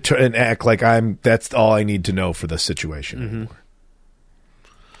act like that's all I need to know for the situation anymore.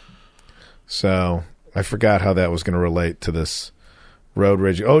 So I forgot how that was going to relate to this road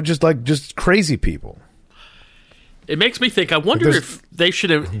rage. Oh, just crazy people. It makes me think, I wonder if they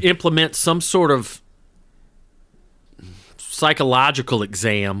should implement some sort of psychological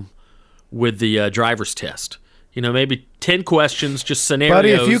exam with the driver's test. You know, maybe 10 questions, just scenarios.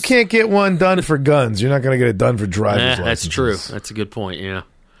 Buddy, if you can't get one done for guns, you're not going to get it done for driver's licenses. That's true. That's a good point, yeah.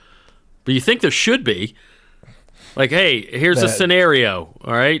 But you think there should be. Like, hey, here's a scenario,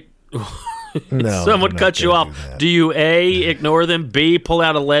 all right? No, someone cuts you off. Do you A, ignore them, B, pull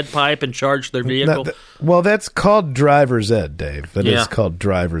out a lead pipe and charge their vehicle? Well, that's called driver's ed, Dave. That is called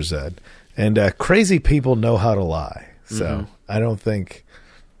driver's ed. And crazy people know how to lie. So I don't think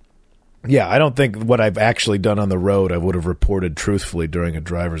what I've actually done on the road I would have reported truthfully during a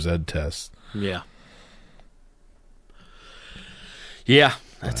driver's ed test. Yeah. Yeah,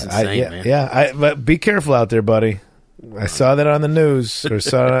 that's insane, man. But be careful out there, buddy. I saw that on the news, or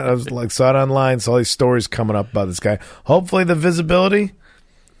saw it online. Saw all these stories coming up about this guy. Hopefully, the visibility,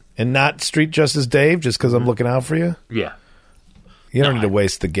 and not Street Justice Dave, just because I'm looking out for you. Yeah, you don't need to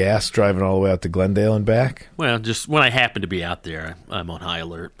waste the gas driving all the way out to Glendale and back. Well, just when I happen to be out there, I'm on high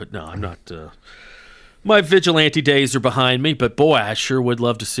alert. But no, I'm not. My vigilante days are behind me. But boy, I sure would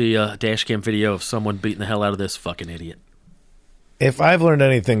love to see a dash cam video of someone beating the hell out of this fucking idiot. If I've learned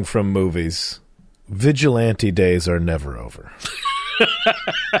anything from movies, vigilante days are never over.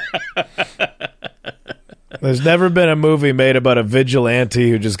 There's never been a movie made about a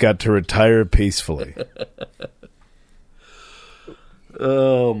vigilante who just got to retire peacefully.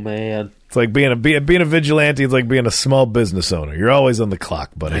 Oh, man. It's like being a vigilante. It's like being a small business owner. You're always on the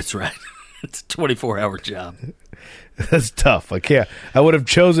clock, buddy. That's right. It's a 24-hour job. That's tough. I would have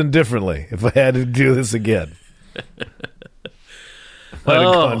chosen differently if I had to do this again. I'd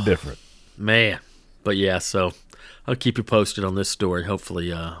have gone different. Man. But yeah, so I'll keep you posted on this story.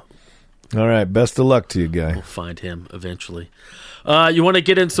 Hopefully All right. Best of luck to you, guy. we'll find him eventually. You want to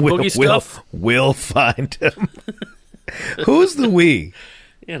get in some boogie stuff? We'll find him. Who's the we?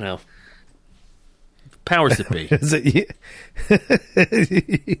 You know. Powers that be. Is it you?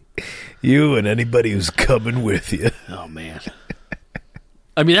 You and anybody who's coming with you. Oh, man.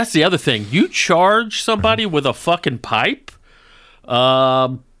 I mean, that's the other thing. You charge somebody with a fucking pipe?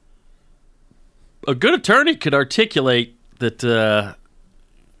 A good attorney could articulate that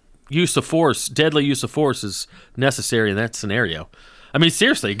use of force, deadly use of force is necessary in that scenario. I mean,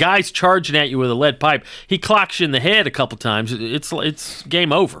 seriously, a guy's charging at you with a lead pipe. He clocks you in the head a couple times. It's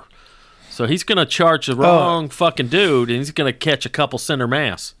game over. So he's going to charge the wrong fucking dude, and he's going to catch a couple center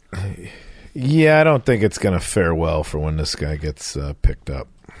mass. Yeah, I don't think it's going to fare well for when this guy gets picked up.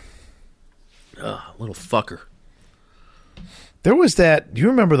 Little fucker. There was that. Do you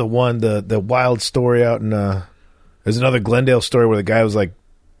remember the one, the wild story out in? There's another Glendale story where the guy was like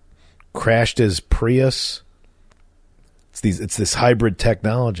crashed his Prius. It's this hybrid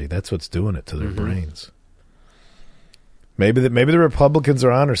technology. That's what's doing it to their brains. Maybe the Republicans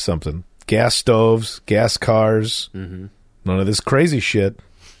are on or something. Gas stoves, gas cars, none of this crazy shit.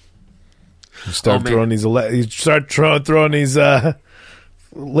 You start throwing these. Throwing these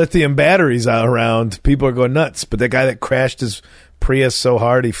lithium batteries out around. People are going nuts. But the guy that crashed his Prius so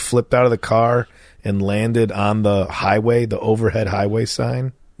hard he flipped out of the car and landed on the highway, the overhead highway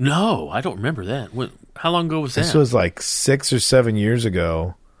sign. No, I don't remember that. How long ago was that? This was like 6 or 7 years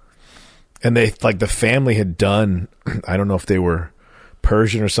ago. And they the family had done, I don't know if they were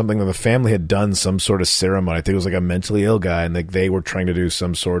Persian or something, but the family had done some sort of ceremony. I think it was like a mentally ill guy, and they were trying to do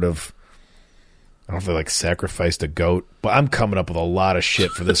some sort of, I don't know if they sacrificed a goat. But I'm coming up with a lot of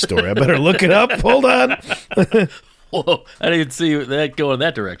shit for this story. I better look it up. Hold on. Whoa, I didn't see that go in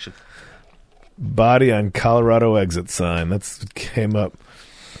that direction. Body on Colorado exit sign. That's what came up.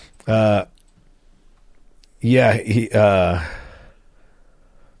 Yeah, he.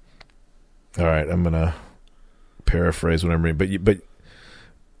 All right, I'm gonna paraphrase what I'm reading,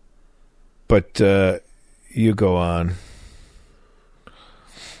 but you go on.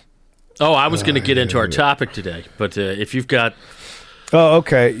 Oh, I was going to get into our topic today, but if you've got,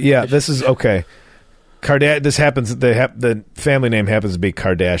 okay, yeah, this is okay. This happens. The family name happens to be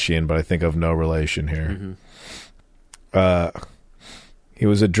Kardashian, but I think of no relation here. He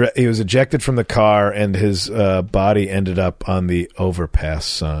was ejected from the car, and his body ended up on the overpass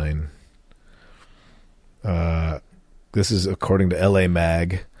sign. This is according to LA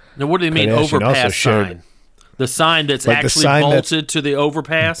Mag. Now, what do you mean overpass sign? The sign that's actually bolted to the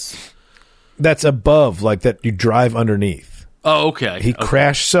overpass? That's above, like that you drive underneath. Oh, okay. He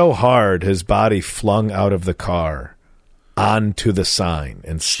crashed so hard, his body flung out of the car onto the sign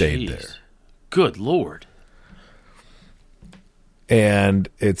and stayed there. Good Lord. And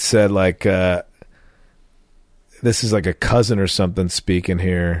it said this is like a cousin or something speaking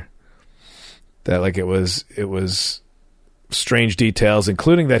here. That it was strange details,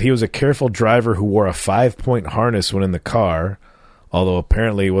 including that he was a careful driver who wore a 5-point harness when in the car, although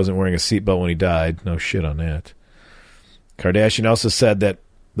apparently he wasn't wearing a seatbelt when he died. No shit on that. Kardashian also said that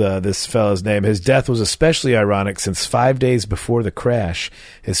this fellow's name, his death was especially ironic since 5 days before the crash,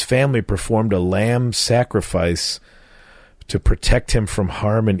 his family performed a lamb sacrifice to protect him from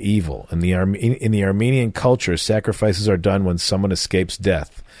harm and evil. In the Armenian culture, sacrifices are done when someone escapes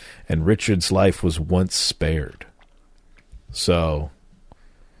death, and Richard's life was once spared. So,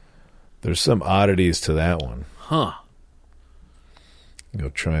 there's some oddities to that one. Huh. Go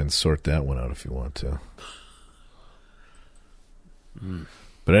try and sort that one out if you want to.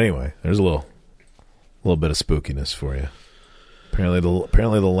 But anyway, there's a little bit of spookiness for you. Apparently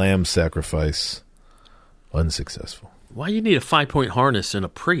the lamb sacrifice unsuccessful. Why you need a 5-point harness in a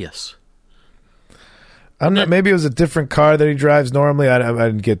Prius? I'm not. Maybe it was a different car that he drives normally. I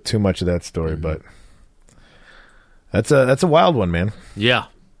didn't get too much of that story, but that's a wild one, man. Yeah,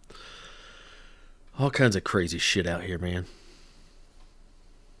 all kinds of crazy shit out here, man.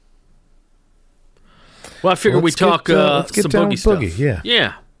 Well, I figured we talk some boogie stuff.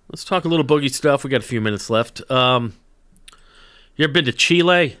 Yeah. Let's talk a little boogie stuff. We got a few minutes left. You ever been to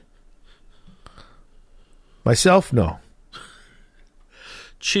Chile? Myself, no.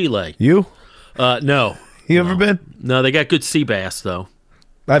 Chile. You? No. You ever been? No, they got good sea bass, though.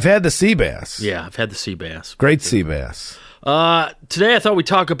 I've had the sea bass. Yeah, I've had the sea bass. Great sea bass. Today I thought we'd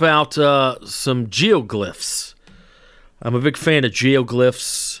talk about some geoglyphs. I'm a big fan of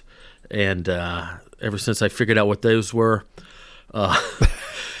geoglyphs, and ever since I figured out what those were,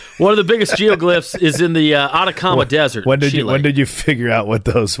 One of the biggest geoglyphs is in the Atacama Desert. When did Chile. you figure out what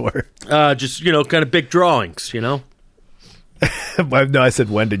those were? Just kind of big drawings. No, I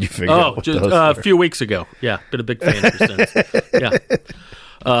said when did you figure out what those were? A few weeks ago. Yeah, been a big fan ever since. Yeah.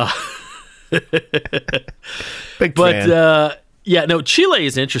 Big fan. Chile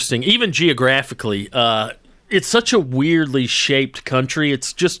is interesting, even geographically. It's such a weirdly shaped country.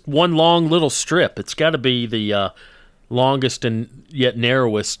 It's just one long little strip. It's got to be the longest and yet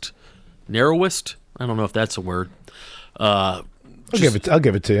narrowest. Narrowest? I don't know if that's a word. I'll give it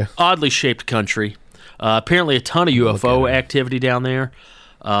to you. Oddly shaped country. Apparently, a ton of UFO activity down there.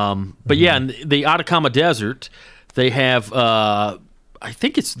 But yeah, in the Atacama Desert, they have. I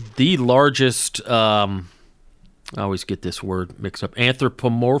think it's the largest. I always get this word mixed up.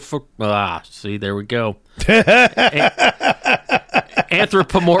 Anthropomorphic. See, there we go.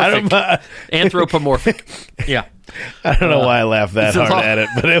 Anthropomorphic. Anthropomorphic. Yeah. I don't know why I laughed that hard at it,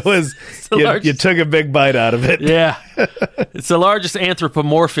 but it was you took a big bite out of it. Yeah. It's the largest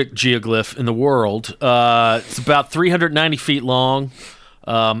anthropomorphic geoglyph in the world. It's about 390 feet long.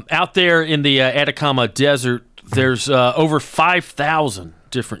 Out there in the Atacama Desert, there's over 5,000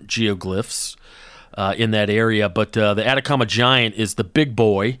 different geoglyphs in that area, but the Atacama Giant is the big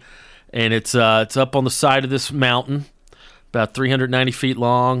boy, and it's up on the side of this mountain, about 390 feet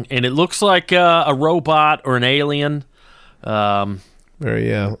long, and it looks like a robot or an alien.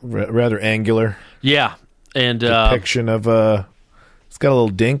 Very rather angular. Yeah, and depiction of it's got a little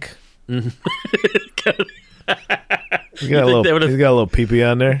dink. He's got a little pee-pee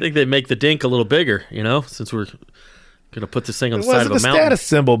on there. I think they make the dink a little bigger, since we're going to put this thing on the side of a mountain. It wasn't the status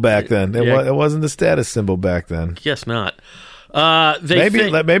symbol back then. It wasn't the status symbol back then. Guess not.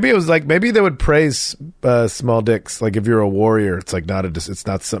 Maybe it was like maybe they would praise small dicks. Like if you're a warrior, it's like it's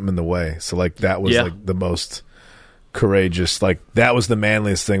not something in the way. So like that was like the most courageous. Like that was the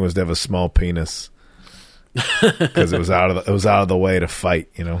manliest thing, was to have a small penis because it was out of the way to fight.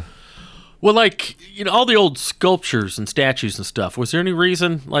 Well, all the old sculptures and statues and stuff. Was there any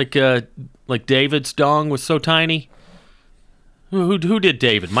reason like David's dong was so tiny? Who did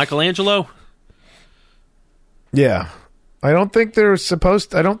David? Michelangelo? Yeah. I don't think they're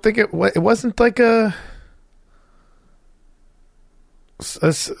supposed to, I don't think it wasn't like a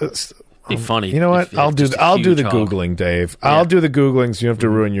be funny. You know what? I'll do the Googling, Dave. Yeah. I'll do the Googling so you don't have to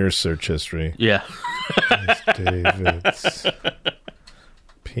ruin your search history. Yeah. David's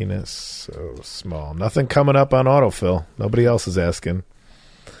penis so small. Nothing coming up on autofill. Nobody else is asking.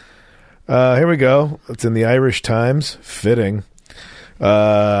 Here we go. It's in the Irish Times. Fitting.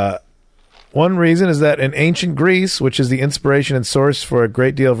 One reason is that in ancient Greece, which is the inspiration and source for a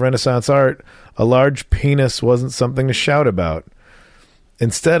great deal of Renaissance art, a large penis wasn't something to shout about.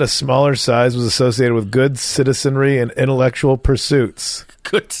 Instead, a smaller size was associated with good citizenry and intellectual pursuits.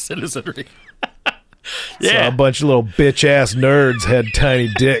 Good citizenry. Yeah. So a bunch of little bitch-ass nerds had tiny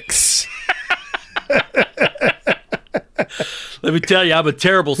dicks. Let me tell you, I'm a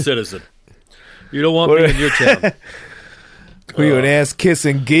terrible citizen. You don't want me in your town. Were you an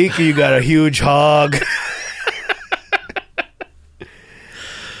ass-kissing geek or you got a huge hog?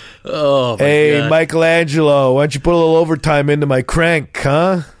 Oh, my Hey, God. Michelangelo, why don't you put a little overtime into my crank,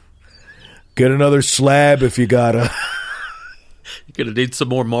 huh? Get another slab if you gotta. You're going to need some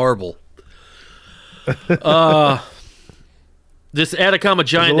more marble. This Atacama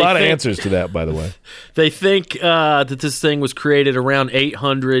Giant... There's a lot of answers to that, by the way. They think that this thing was created around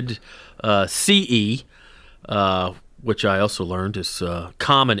 800 CE, which I also learned is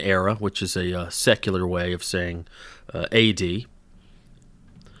Common Era, which is a secular way of saying AD.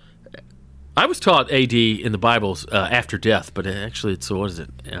 I was taught AD in the Bible after death, but actually it's, what is it?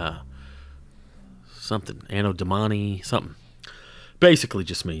 Something, Anno Domini, something. Basically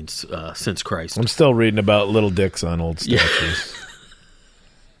just means since Christ. I'm still reading about little dicks on old statues.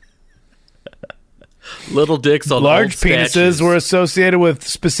 Little dicks on large old statues. Penises were associated with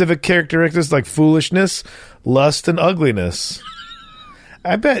specific characteristics like foolishness, lust, and ugliness.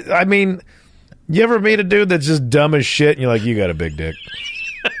 I mean, you ever meet a dude that's just dumb as shit and you're like, you got a big dick.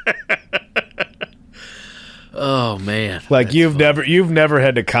 Oh man! Like you've never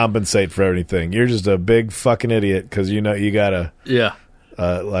had to compensate for anything. You're just a big fucking idiot because you gotta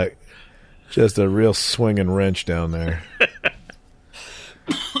like just a real swinging wrench down there.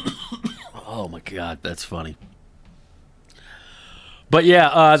 Oh my God, that's funny. But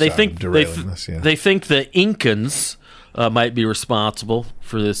yeah, they think the Incans might be responsible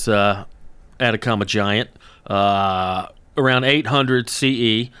for this Atacama Giant around 800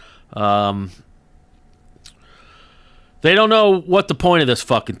 CE. They don't know what the point of this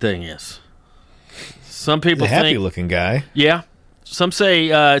fucking thing is. Some people think... happy-looking guy. Yeah. Some say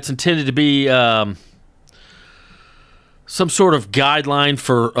it's intended to be some sort of guideline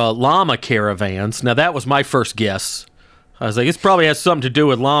for llama caravans. Now, that was my first guess. I was like, this probably has something to do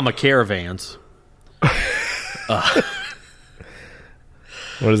with llama caravans.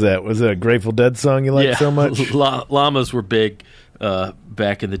 What is that? Was it a Grateful Dead song you like so much? Llamas were big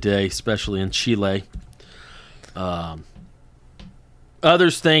back in the day, especially in Chile. Others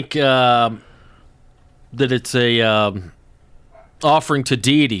think that it's a offering to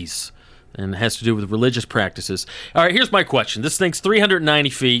deities and has to do with religious practices. All right, here's my question. This thing's 390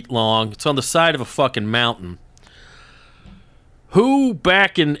 feet long. It's on the side of a fucking mountain. Who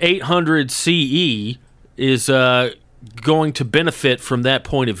back in 800 CE is going to benefit from that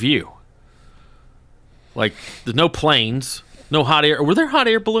point of view? Like, there's no planes, no hot air. Were there hot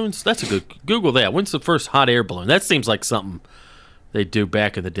air balloons? That's a good... Google that. When's the first hot air balloon? That seems like something they do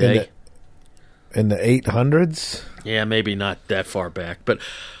back in the day. In the 800s? Yeah, maybe not that far back. But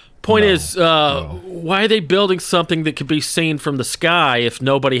point is, why are they building something that could be seen from the sky if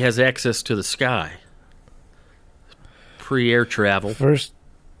nobody has access to the sky? Pre-air travel. First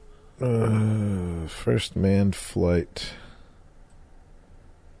manned flight.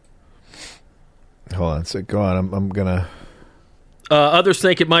 Hold on. So go on. I'm going to... Others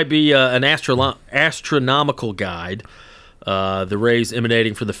think it might be an astronomical guide. The rays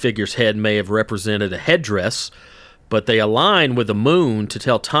emanating from the figure's head may have represented a headdress, but they align with the moon to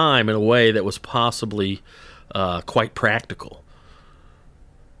tell time in a way that was possibly quite practical.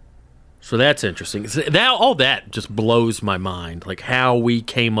 So that's interesting. All that just blows my mind, like how we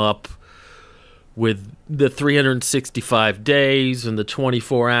came up with the 365 days and the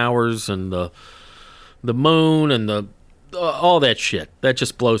 24 hours and the moon and the all that shit. That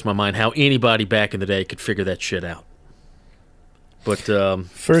just blows my mind how anybody back in the day could figure that shit out. But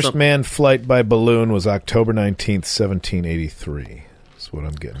first manned flight by balloon was October 19th, 1783. That's what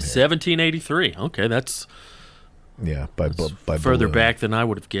I'm getting here. 1783. Okay, that's by further balloon. back than I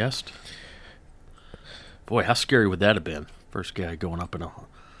would have guessed. Boy, how scary would that have been? First guy going up in a hot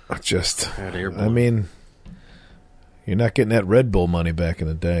air balloon. I mean, you're not getting that Red Bull money back in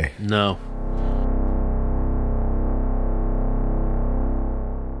the day. No.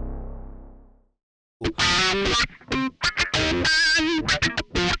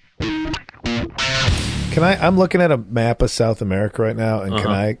 I'm looking at a map of South America right now, and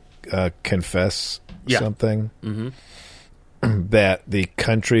can I confess something? Mm-hmm. That the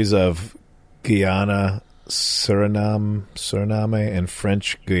countries of Guyana, Suriname, and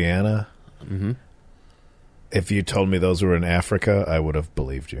French Guyana, if you told me those were in Africa, I would have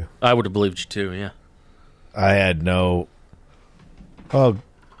believed you. I would have believed you too, yeah. I had no... Oh,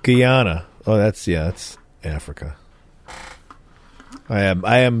 Guyana. Oh, that's Africa.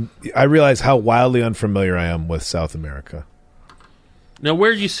 I realize how wildly unfamiliar I am with South America. Now,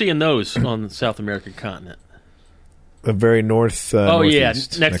 where are you seeing those on the South American continent? The very north.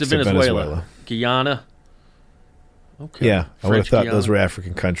 Northeast, next to Venezuela. Guyana. Okay. Yeah, I would have thought those were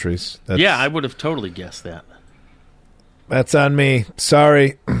African countries. I would have totally guessed that. That's on me.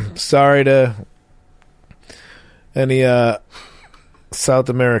 Sorry to any South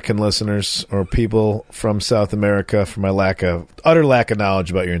American listeners or people from South America for my utter lack of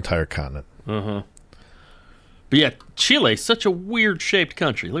knowledge about your entire continent. Uh-huh. But yeah, Chile, such a weird shaped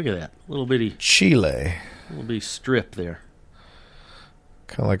country. Look at that. Little bitty strip there.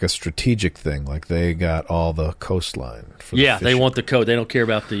 Kind of like a strategic thing, like they got all the coastline. They want the coast. They don't care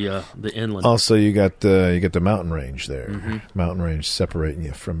about the inland. Also, you got the mountain range there. Mm-hmm. Mountain range separating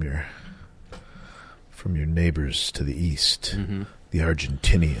you from your neighbors to the east, the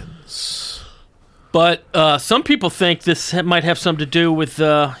Argentinians. But some people think this might have something to do with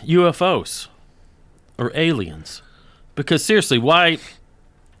UFOs or aliens. Because seriously, why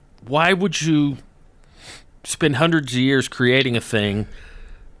would you spend hundreds of years creating a thing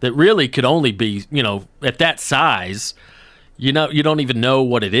that really could only be, at that size? You don't even know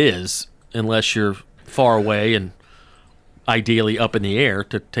what it is unless you're far away and ideally up in the air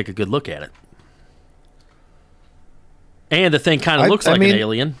to take a good look at it. And the thing kind of looks like an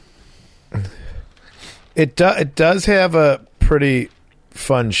alien. It does have a pretty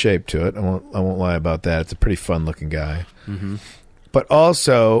fun shape to it. I won't lie about that. It's a pretty fun looking guy. Mm-hmm. But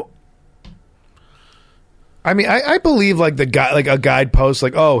also, I mean, I believe like a guidepost,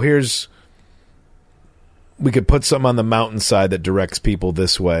 like, oh, we could put something on the mountainside that directs people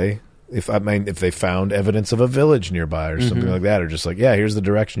this way. If they found evidence of a village nearby or something like that, or just like, yeah, here's the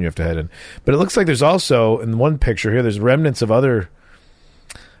direction you have to head in. But it looks like there's also, in one picture here, there's remnants of other,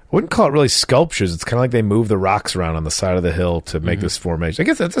 I wouldn't call it really sculptures. It's kind of like they move the rocks around on the side of the hill to make this formation. I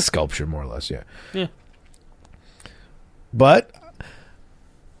guess that's a sculpture, more or less, yeah. Yeah. But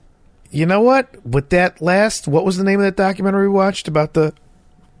You know what? With that what was the name of that documentary we watched about the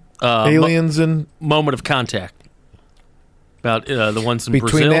aliens and Moment of Contact? About the ones in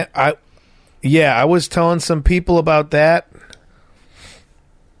between Brazil? I was telling some people about that.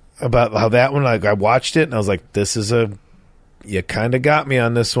 About how that one, like, I watched it and I was like, you kind of got me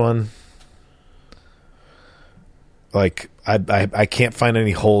on this one. Like, I can't find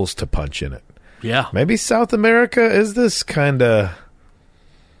any holes to punch in it. Yeah. Maybe South America is this kind of,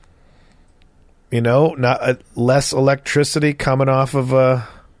 not less electricity coming off of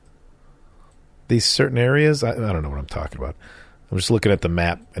these certain areas. I don't know what I'm talking about. I'm just looking at the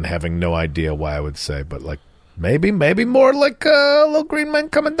map and having no idea why I would say, but like maybe more like little green men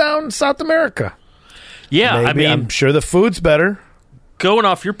coming down South America. Yeah, maybe, I'm sure the food's better. Going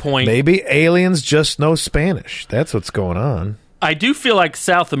off your point, maybe aliens just know Spanish. That's what's going on. I do feel like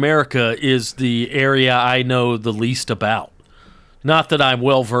South America is the area I know the least about. Not that I'm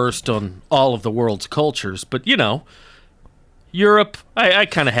well versed on all of the world's cultures, but Europe, I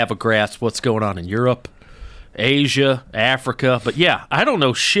kind of have a grasp what's going on in Europe, Asia, Africa. But yeah, I don't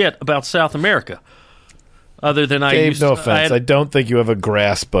know shit about South America. Other than Dave, no offense. I don't think you have a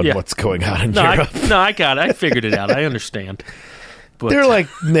grasp on what's going on in Europe. I got it. I figured it out. I understand. But they're like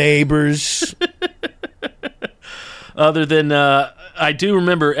neighbors. Other than, I do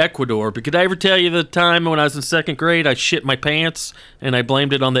remember Ecuador. But could I ever tell you the time when I was in second grade, I shit my pants and I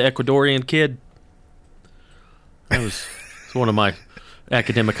blamed it on the Ecuadorian kid? That was one of my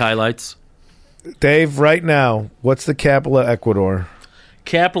academic highlights. Dave, right now, what's the capital of Ecuador?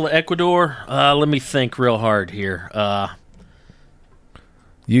 Capital of Ecuador? Let me think real hard here.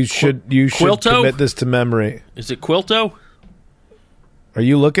 You should commit this to memory. Is it Quilto? Are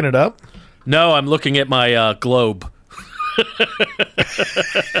you looking it up? No, I'm looking at my globe. Do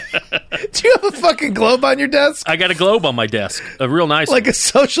you have a fucking globe on your desk? I got a globe on my desk. A real nice like one. A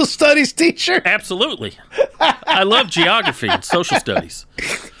social studies teacher? Absolutely. I love geography and social studies.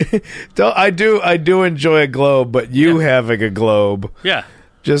 I do enjoy a globe, but you having a globe. Yeah.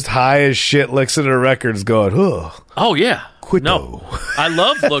 Just high as shit listening to records going, oh, yeah. Quito. No. I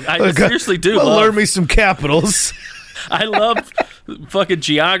love, I seriously do learn me some capitals. I love fucking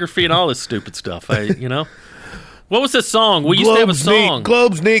geography and all this stupid stuff. What was the song? We used to have a song.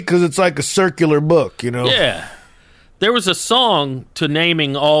 Globe's neat because it's like a circular book, Yeah. There was a song to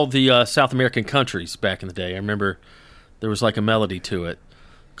naming all the South American countries back in the day. I remember there was like a melody to it.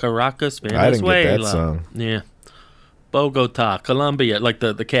 Caracas, Venezuela. I didn't get that song. Yeah. Bogota, Colombia, like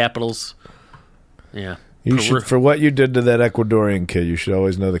the capitals. Yeah. You should, for what you did to that Ecuadorian kid, you should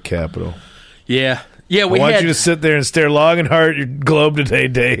always know the capital. Yeah. Yeah, I want you to sit there and stare long and hard at your globe today,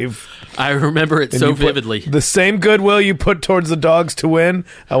 Dave. I remember it so vividly. The same goodwill you put towards the dogs to win,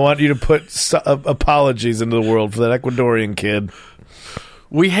 I want you to put apologies into the world for that Ecuadorian kid.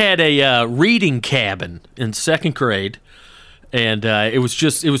 We had a reading cabin in second grade, and it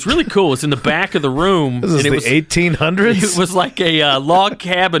was really cool. It was in the back of the room. This is the 1800s? It was like a log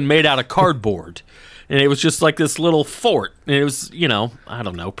cabin made out of cardboard, and it was just like this little fort. And it was, I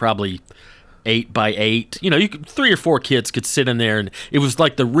don't know, probably 8 by 8. 3 or 4 kids could sit in there, and it was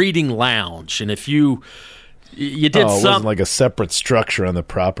like the reading lounge. And if you did it wasn't like a separate structure on the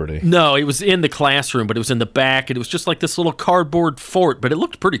property. No, it was in the classroom, but it was in the back, and it was just like this little cardboard fort, but it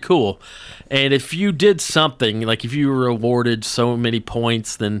looked pretty cool. And if you did something, like if you were awarded so many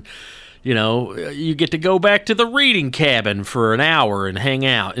points, then you get to go back to the reading cabin for an hour and hang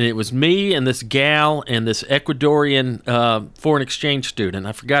out. And it was me and this gal and this Ecuadorian foreign exchange student.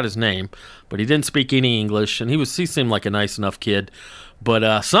 I forgot his name, but he didn't speak any English, and he seemed like a nice enough kid.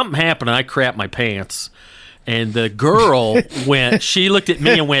 But something happened, and I crapped my pants. And the girl she looked at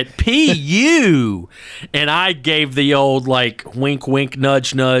me and went, P-U. And I gave the old, wink, wink,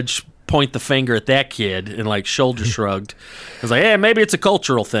 nudge, nudge, point the finger at that kid and shoulder shrugged. I was like, maybe it's a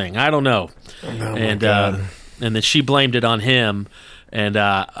cultural thing. I don't know. And then she blamed it on him. And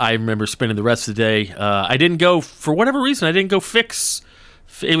I remember spending the rest of the day. I didn't go, for whatever reason, I didn't go fix.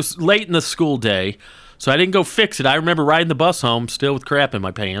 It was late in the school day, so I didn't go fix it. I remember riding the bus home still with crap in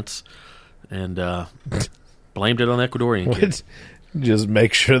my pants, and blamed it on the Ecuadorian kid. Just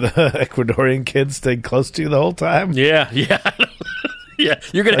make sure the Ecuadorian kid stayed close to you the whole time? Yeah. Yeah,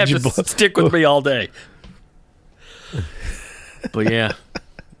 you're going to have to stick with me all day. But yeah.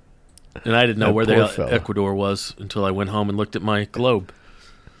 And I didn't know where Ecuador was until I went home and looked at my globe.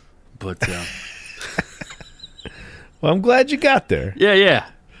 But well, I'm glad you got there. Yeah.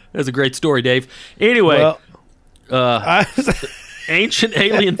 That's a great story, Dave. Anyway, ancient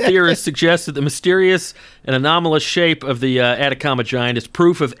alien theorists suggest that the mysterious and anomalous shape of the Atacama Giant is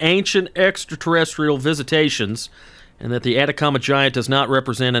proof of ancient extraterrestrial visitations and that the Atacama Giant does not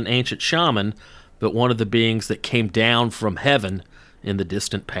represent an ancient shaman, but one of the beings that came down from heaven in the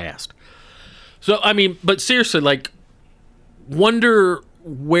distant past. So, I mean, but seriously, like, wonder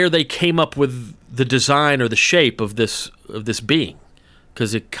where they came up with the design or the shape of this being,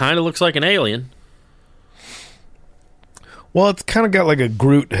 because it kind of looks like an alien. Well, it's kind of got like a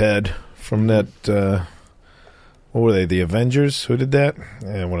Groot head from that. What were they? The Avengers? Who did that?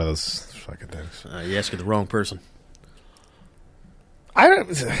 Yeah, one of those fucking things. You're asking the wrong person.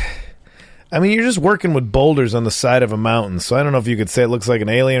 I mean, you're just working with boulders on the side of a mountain, so I don't know if you could say it looks like an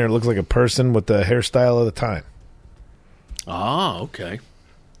alien or it looks like a person with the hairstyle of the time. Ah, okay.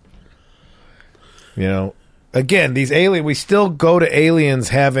 You know, again, these alien, we still go to aliens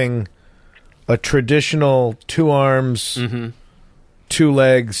having a traditional 2 arms, 2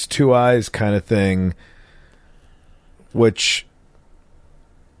 legs, 2 eyes kind of thing, which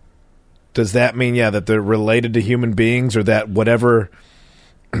does that mean, that they're related to human beings, or that whatever,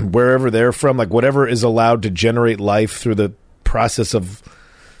 wherever they're from, like whatever is allowed to generate life through the process of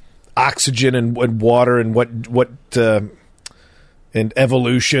oxygen and water and and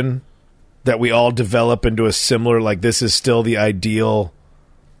evolution, that we all develop into a similar, like, this is still the ideal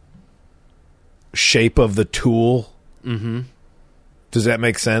shape of the tool. Mm-hmm. Does that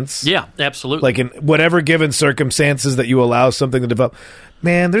make sense? Yeah, absolutely. Like in whatever given circumstances that you allow something to develop.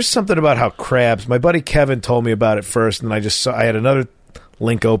 Man, there's something about how crabs, my buddy Kevin told me about it first, and I had another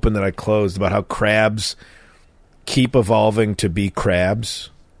link open that I closed about how crabs keep evolving to be crabs.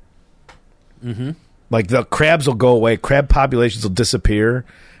 Mm-hmm. Like the crabs will go away, crab populations will disappear,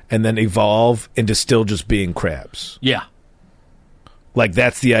 and then evolve into still just being crabs. Yeah. Like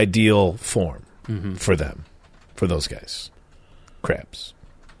that's the ideal form for them, for those guys. Crabs.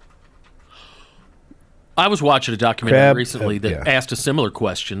 I was watching a documentary recently that asked a similar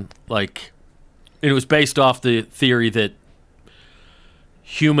question. Like, it was based off the theory that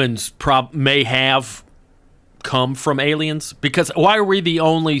humans may have come from aliens. Because why are we the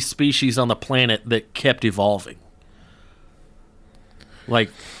only species on the planet that kept evolving?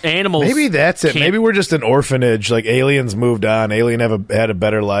 Like, animals... Maybe that's it. Maybe we're just an orphanage. Like, aliens moved on. Alien had a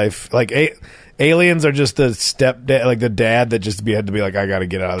better life. Like, aliens are just the stepdad, like the dad that just had to be like, I got to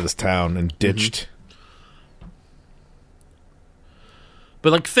get out of this town, and ditched.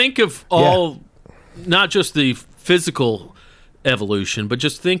 But, like, think of all... Not just the physical evolution, but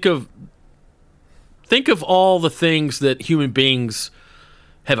just think of all the things that human beings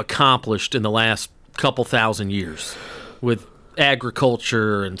have accomplished in the last couple thousand years with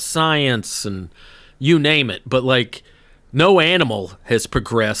agriculture and science and you name it. But, like, no animal has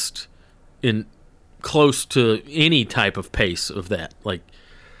progressed in close to any type of pace of that. Like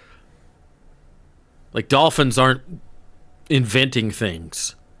dolphins aren't inventing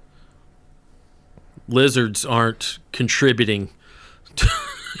things. Lizards aren't contributing.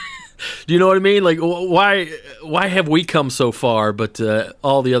 Do you know what I mean? Like, why have we come so far, but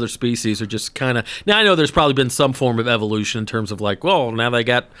all the other species are just kind of... Now, I know there's probably been some form of evolution in terms of like, well, now they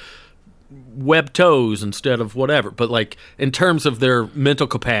got webbed toes instead of whatever. But, like, in terms of their mental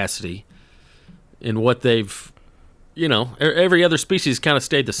capacity and what they've... You know, every other species kind of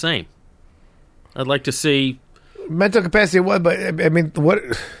stayed the same. I'd like to see... Mental capacity, what? But, I mean, what...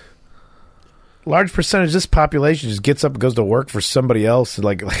 Large percentage of this population just gets up and goes to work for somebody else.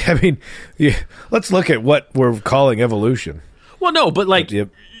 Like I mean, let's look at what we're calling evolution. Well, no, but like, you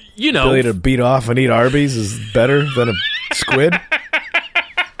know, ability to beat off and eat Arby's is better than a squid.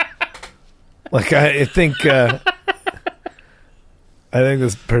 Like I think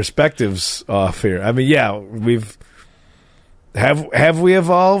this perspective's off here. I mean, yeah, have we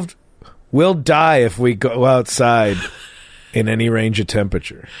evolved? We'll die if we go outside in any range of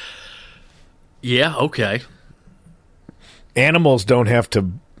temperature. Yeah, okay. Animals don't have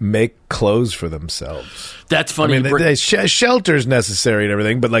to make clothes for themselves. That's funny. I mean, shelter's necessary and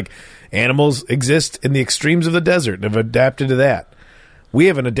everything, but like animals exist in the extremes of the desert and have adapted to that. We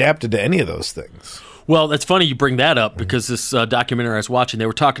haven't adapted to any of those things. Well, that's funny you bring that up because this documentary I was watching, they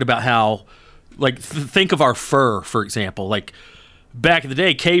were talking about how, like, think of our fur, for example. Like, back in the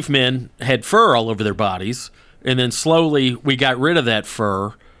day, cavemen had fur all over their bodies, and then slowly we got rid of that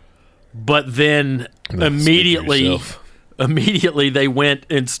fur. But then immediately they went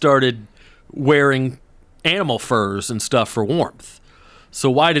and started wearing animal furs and stuff for warmth.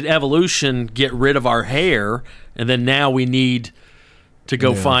 So why did evolution get rid of our hair, and then now we need to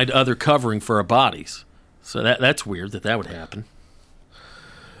go find other covering for our bodies? So that's weird that would happen.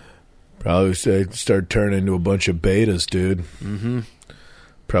 Probably start turning into a bunch of betas, dude. Mm-hmm.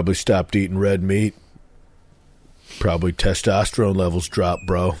 Probably stopped eating red meat. Probably testosterone levels dropped,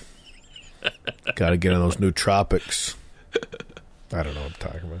 bro. Got to get in those new tropics. I don't know what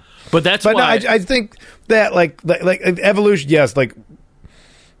I'm talking about. But that's But why no, I think that like evolution, yes, like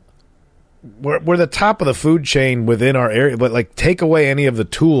we're the top of the food chain within our area, but like take away any of the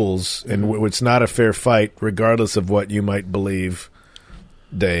tools, and it's not a fair fight, regardless of what you might believe,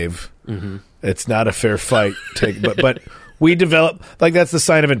 Dave. Mm-hmm. It's not a fair fight. But we develop, like, that's the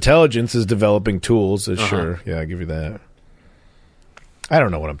sign of intelligence, is developing tools. Sure, yeah, I give you that. I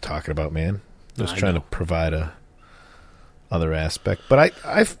don't know what I'm talking about, man. Just trying to provide a other aspect. But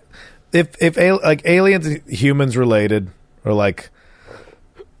if aliens and humans related, or like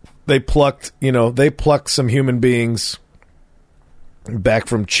they plucked some human beings back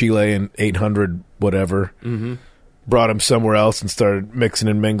from Chile in 800 whatever, brought them somewhere else and started mixing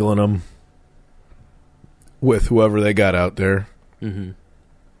and mingling them with whoever they got out there, and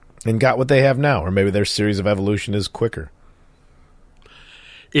got what they have now. Or maybe their series of evolution is quicker.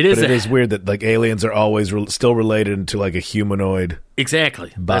 It is weird that like aliens are always still related to like a humanoid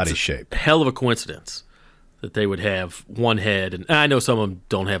body shape. A hell of a coincidence that they would have one head, and I know some of them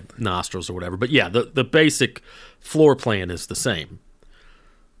don't have nostrils or whatever, but yeah, the basic floor plan is the same.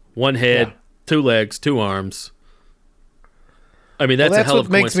 One head, two legs, two arms. I mean, that's a hell of a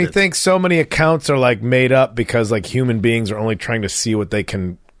coincidence. That's what makes me think so many accounts are like made up, because like human beings are only trying to see what they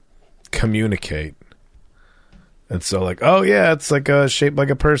can communicate. And so, like, oh yeah, it's like shaped like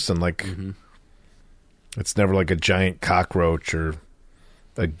a person. Like, it's never like a giant cockroach or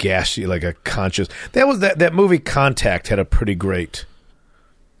a gaseous, like a conscious. That movie Contact had a pretty great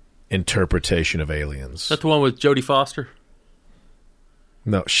interpretation of aliens. Is that the one with Jodie Foster?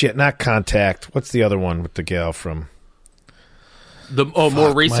 No, shit, not Contact. What's the other one with the gal from?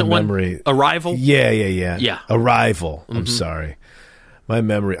 More recent one? Arrival? Yeah. Arrival. I'm sorry. My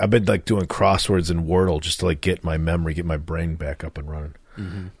memory, I've been like doing crosswords in Wordle just to like get my brain back up and running.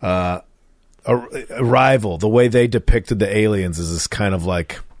 Arrival, the way they depicted the aliens is this kind of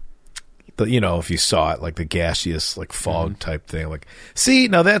like, if you saw it, like the gaseous, like fog type thing. Like, see,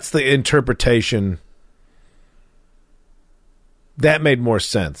 now that's the interpretation. That made more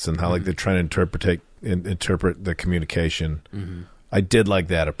sense, and how like they're trying to interpret the communication. I did like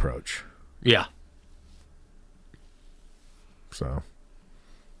that approach. Yeah. So.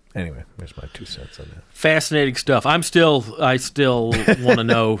 Anyway, there's my 2 cents on that. Fascinating stuff. I still want to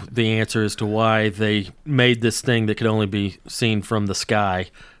know the answer as to why they made this thing that could only be seen from the sky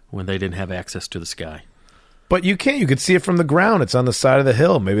when they didn't have access to the sky. But you can't. You could see it from the ground. It's on the side of the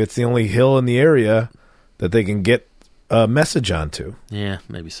hill. Maybe it's the only hill in the area that they can get a message onto. Yeah,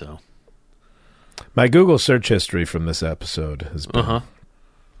 maybe so. My Google search history from this episode has been,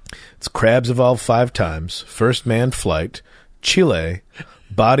 it's crabs evolved 5 times, first manned flight, Chile,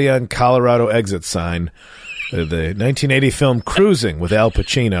 body on Colorado exit sign, the 1980 film Cruising with Al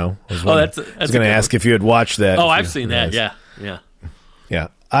Pacino. I was going to ask if you had watched that. Oh, I've seen that. Yeah.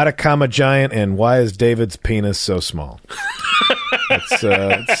 Atacama Giant and Why is David's penis so small? It's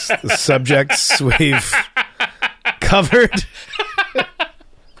the subjects we've covered.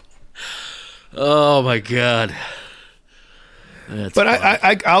 Oh my God. But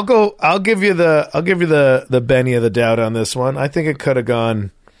I'll give you the Benny of the doubt on this one. I think it could have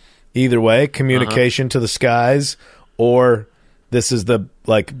gone either way. Communication to the skies, or this is the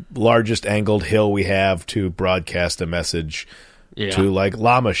like largest angled hill we have to broadcast a message to like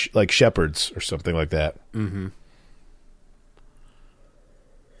llama, like shepherds or something like that.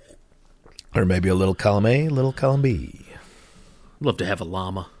 Or maybe a little column A, little column B. Love to have a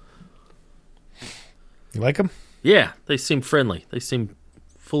llama. You like them? Yeah, they seem friendly. They seem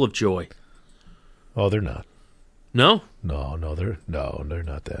full of joy. Oh, they're not. No? No, they're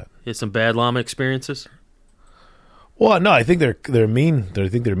not that. You had some bad llama experiences? Well, no, I think they're mean. I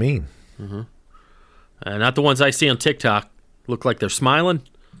think they're mean. Not the ones I see on TikTok. Look like they're smiling.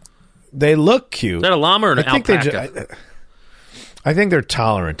 They look cute. Is that a llama or an alpaca? I think they're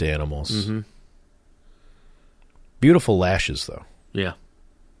tolerant animals. Beautiful lashes, though. Yeah.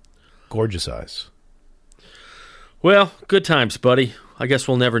 Gorgeous eyes. Well, good times, buddy. I guess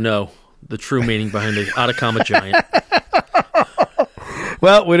we'll never know the true meaning behind the Atacama Giant.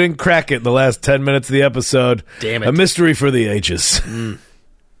 Well, we didn't crack it in the last 10 minutes of the episode. Damn it. A mystery for the ages.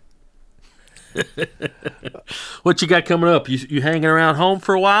 What you got coming up? You hanging around home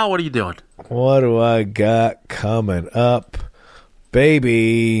for a while? What are you doing? What do I got coming up?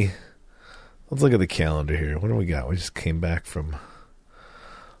 Baby. Let's look at the calendar here. What do we got? We just came back from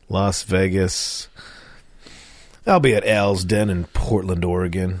Las Vegas. I'll be at Al's Den in Portland,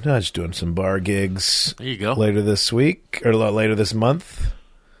 Oregon. I'm just doing some bar gigs. There you go. Later this week, or later this month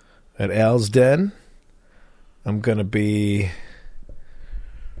at Al's Den. I'm going to be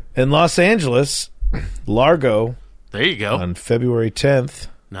In Los Angeles, Largo. There you go. On February 10th.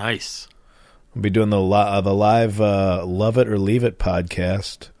 Nice. We'll be doing the live Love It or Leave It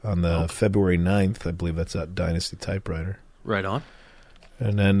podcast on the February 9th. I believe that's at Dynasty Typewriter. Right on.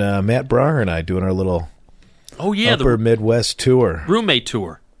 And then Matt Bronger and I doing our little Upper Midwest tour. Roommate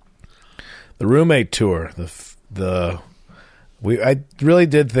tour. The roommate tour. I really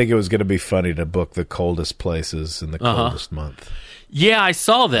did think it was going to be funny to book the coldest places in the coldest month. Yeah, I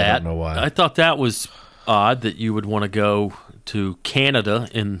saw that. I don't know why. I thought that was odd that you would want to go to Canada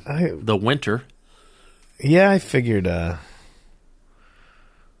in the winter. Yeah, I figured, just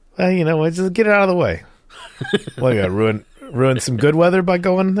get it out of the way. Well, you got to ruin some good weather by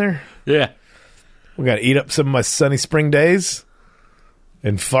going there? Yeah. We got to eat up some of my sunny spring days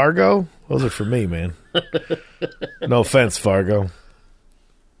in Fargo. Those are for me, man. No offense, Fargo.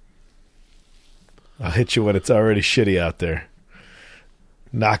 I'll hit you when it's already shitty out there.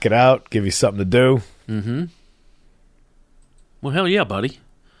 Knock it out, give you something to do. Mm-hmm. Well, hell yeah, buddy.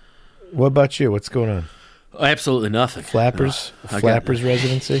 What about you? What's going on? Absolutely nothing. Flappers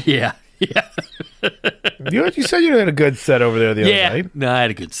residency? Yeah. You said you had a good set over there the other night. No, I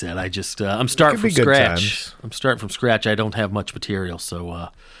had a good set. I just I'm starting from scratch. I'm starting from scratch. I don't have much material, so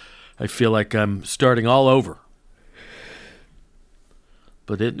I feel like I'm starting all over.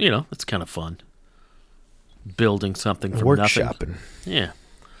 But it's kind of fun. Building something from nothing. Workshopping. Yeah.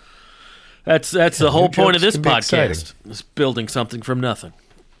 That's the whole point of this podcast. Is building something from nothing.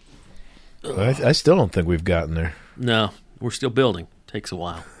 I still don't think we've gotten there. No, we're still building. Takes a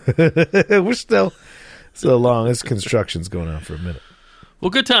while. We're still so long. This construction's going on for a minute.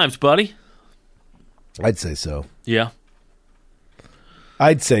 Well, good times, buddy. I'd say so. Yeah.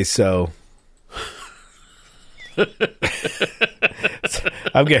 I'd say so.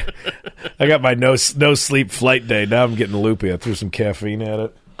 I got my no sleep flight day. Now I'm getting loopy. I threw some caffeine at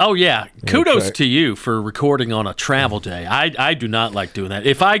it. Oh, yeah. Kudos to you for recording on a travel day. I do not like doing that.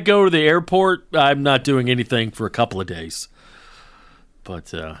 If I go to the airport, I'm not doing anything for a couple of days.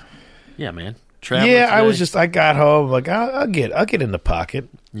 But, yeah, man. Traveling today. I got home, like, I'll get in the pocket.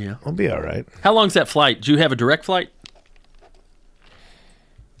 Yeah. I'll be all right. How long's that flight? Do you have a direct flight?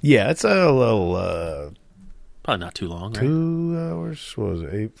 Yeah, it's a little... Probably not too long, right? 2 hours? What was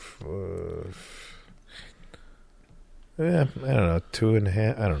it? 8... yeah, I don't know.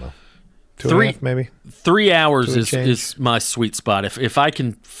 2.5. I don't know. 2.5 maybe. 3 hours is my sweet spot. If I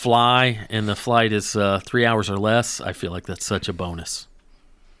can fly and the flight is 3 hours or less, I feel like that's such a bonus.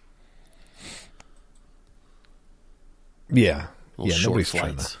 Yeah, short nobody's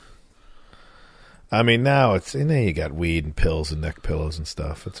flights. I mean, now you got weed and pills and neck pillows and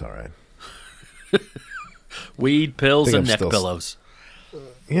stuff. It's all right. Weed, pills, and neck pillows.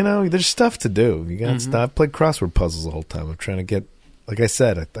 There's stuff to do. You got stuff. I played crossword puzzles the whole time. I'm trying to get, like I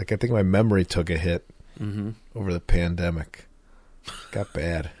said, I think my memory took a hit over the pandemic. Got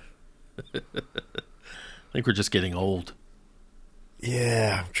bad. I think we're just getting old.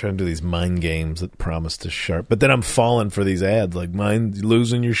 Yeah, I'm trying to do these mind games that promise to sharp, but then I'm falling for these ads like mind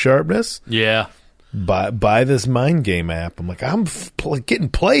losing your sharpness. Yeah, buy this mind game app. I'm like, I'm getting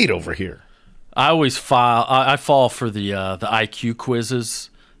played over here. I always fall for the IQ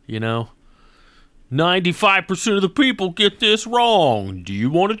quizzes. 95% of the people get this wrong. Do you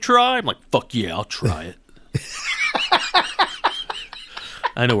want to try? I'm like, fuck yeah, I'll try it.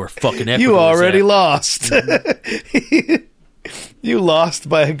 I know where fucking Ecuador you already is at. Lost. You lost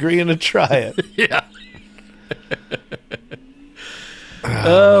by agreeing to try it. Yeah.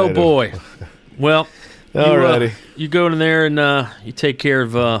 Oh boy. Well, you go in there and you take care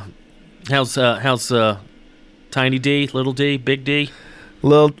of. How's Tiny D, Little D, Big D?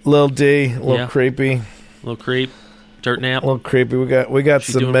 Little D, little creepy, little creep, dirt nap. A little creepy. We got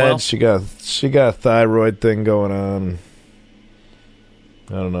some meds. Well? She got a thyroid thing going on.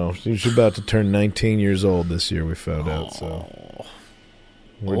 I don't know. She's about to turn 19 years old this year. We found out. So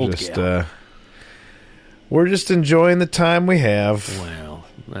we're just enjoying the time we have. Well,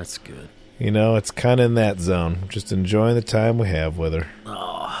 that's good. It's kind of in that zone. Just enjoying the time we have with her.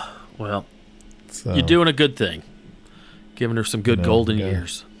 Oh, well, you're doing a good thing. Giving her some good golden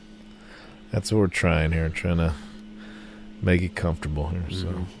years. That's what we're trying here. Trying to make it comfortable here.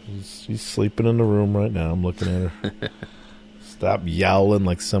 So she's sleeping in the room right now. I'm looking at her. Stop yowling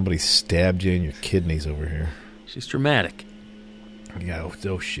like somebody stabbed you in your kidneys over here. She's dramatic. Yeah,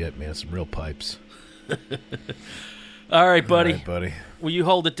 oh shit, man. Some real pipes. All right, buddy. All right, buddy. Will you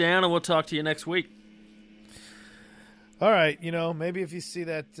hold it down and we'll talk to you next week? All right. Maybe if you see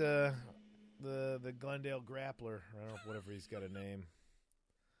that the Glendale Grappler, I don't know, whatever he's got a name.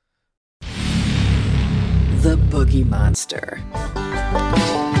 The Boogie Monster.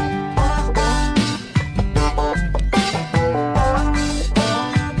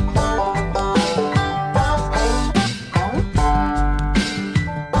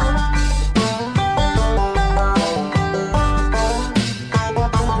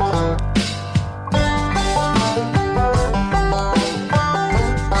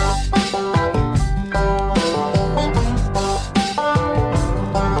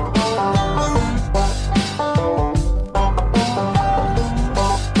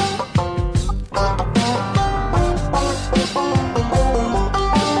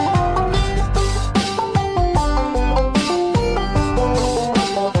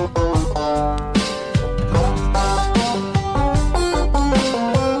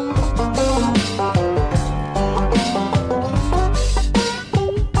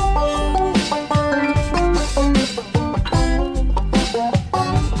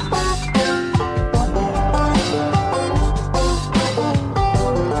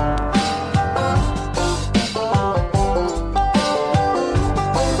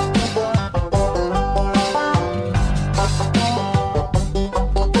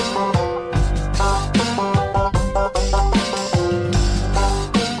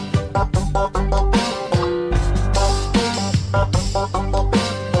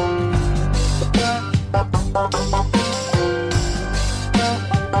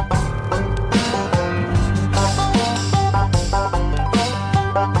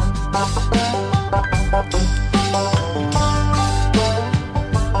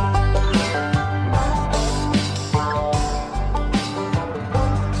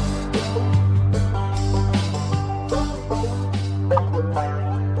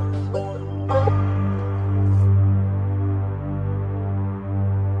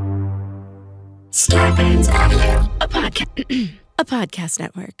 Star Bands Audio. A podcast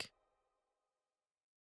network.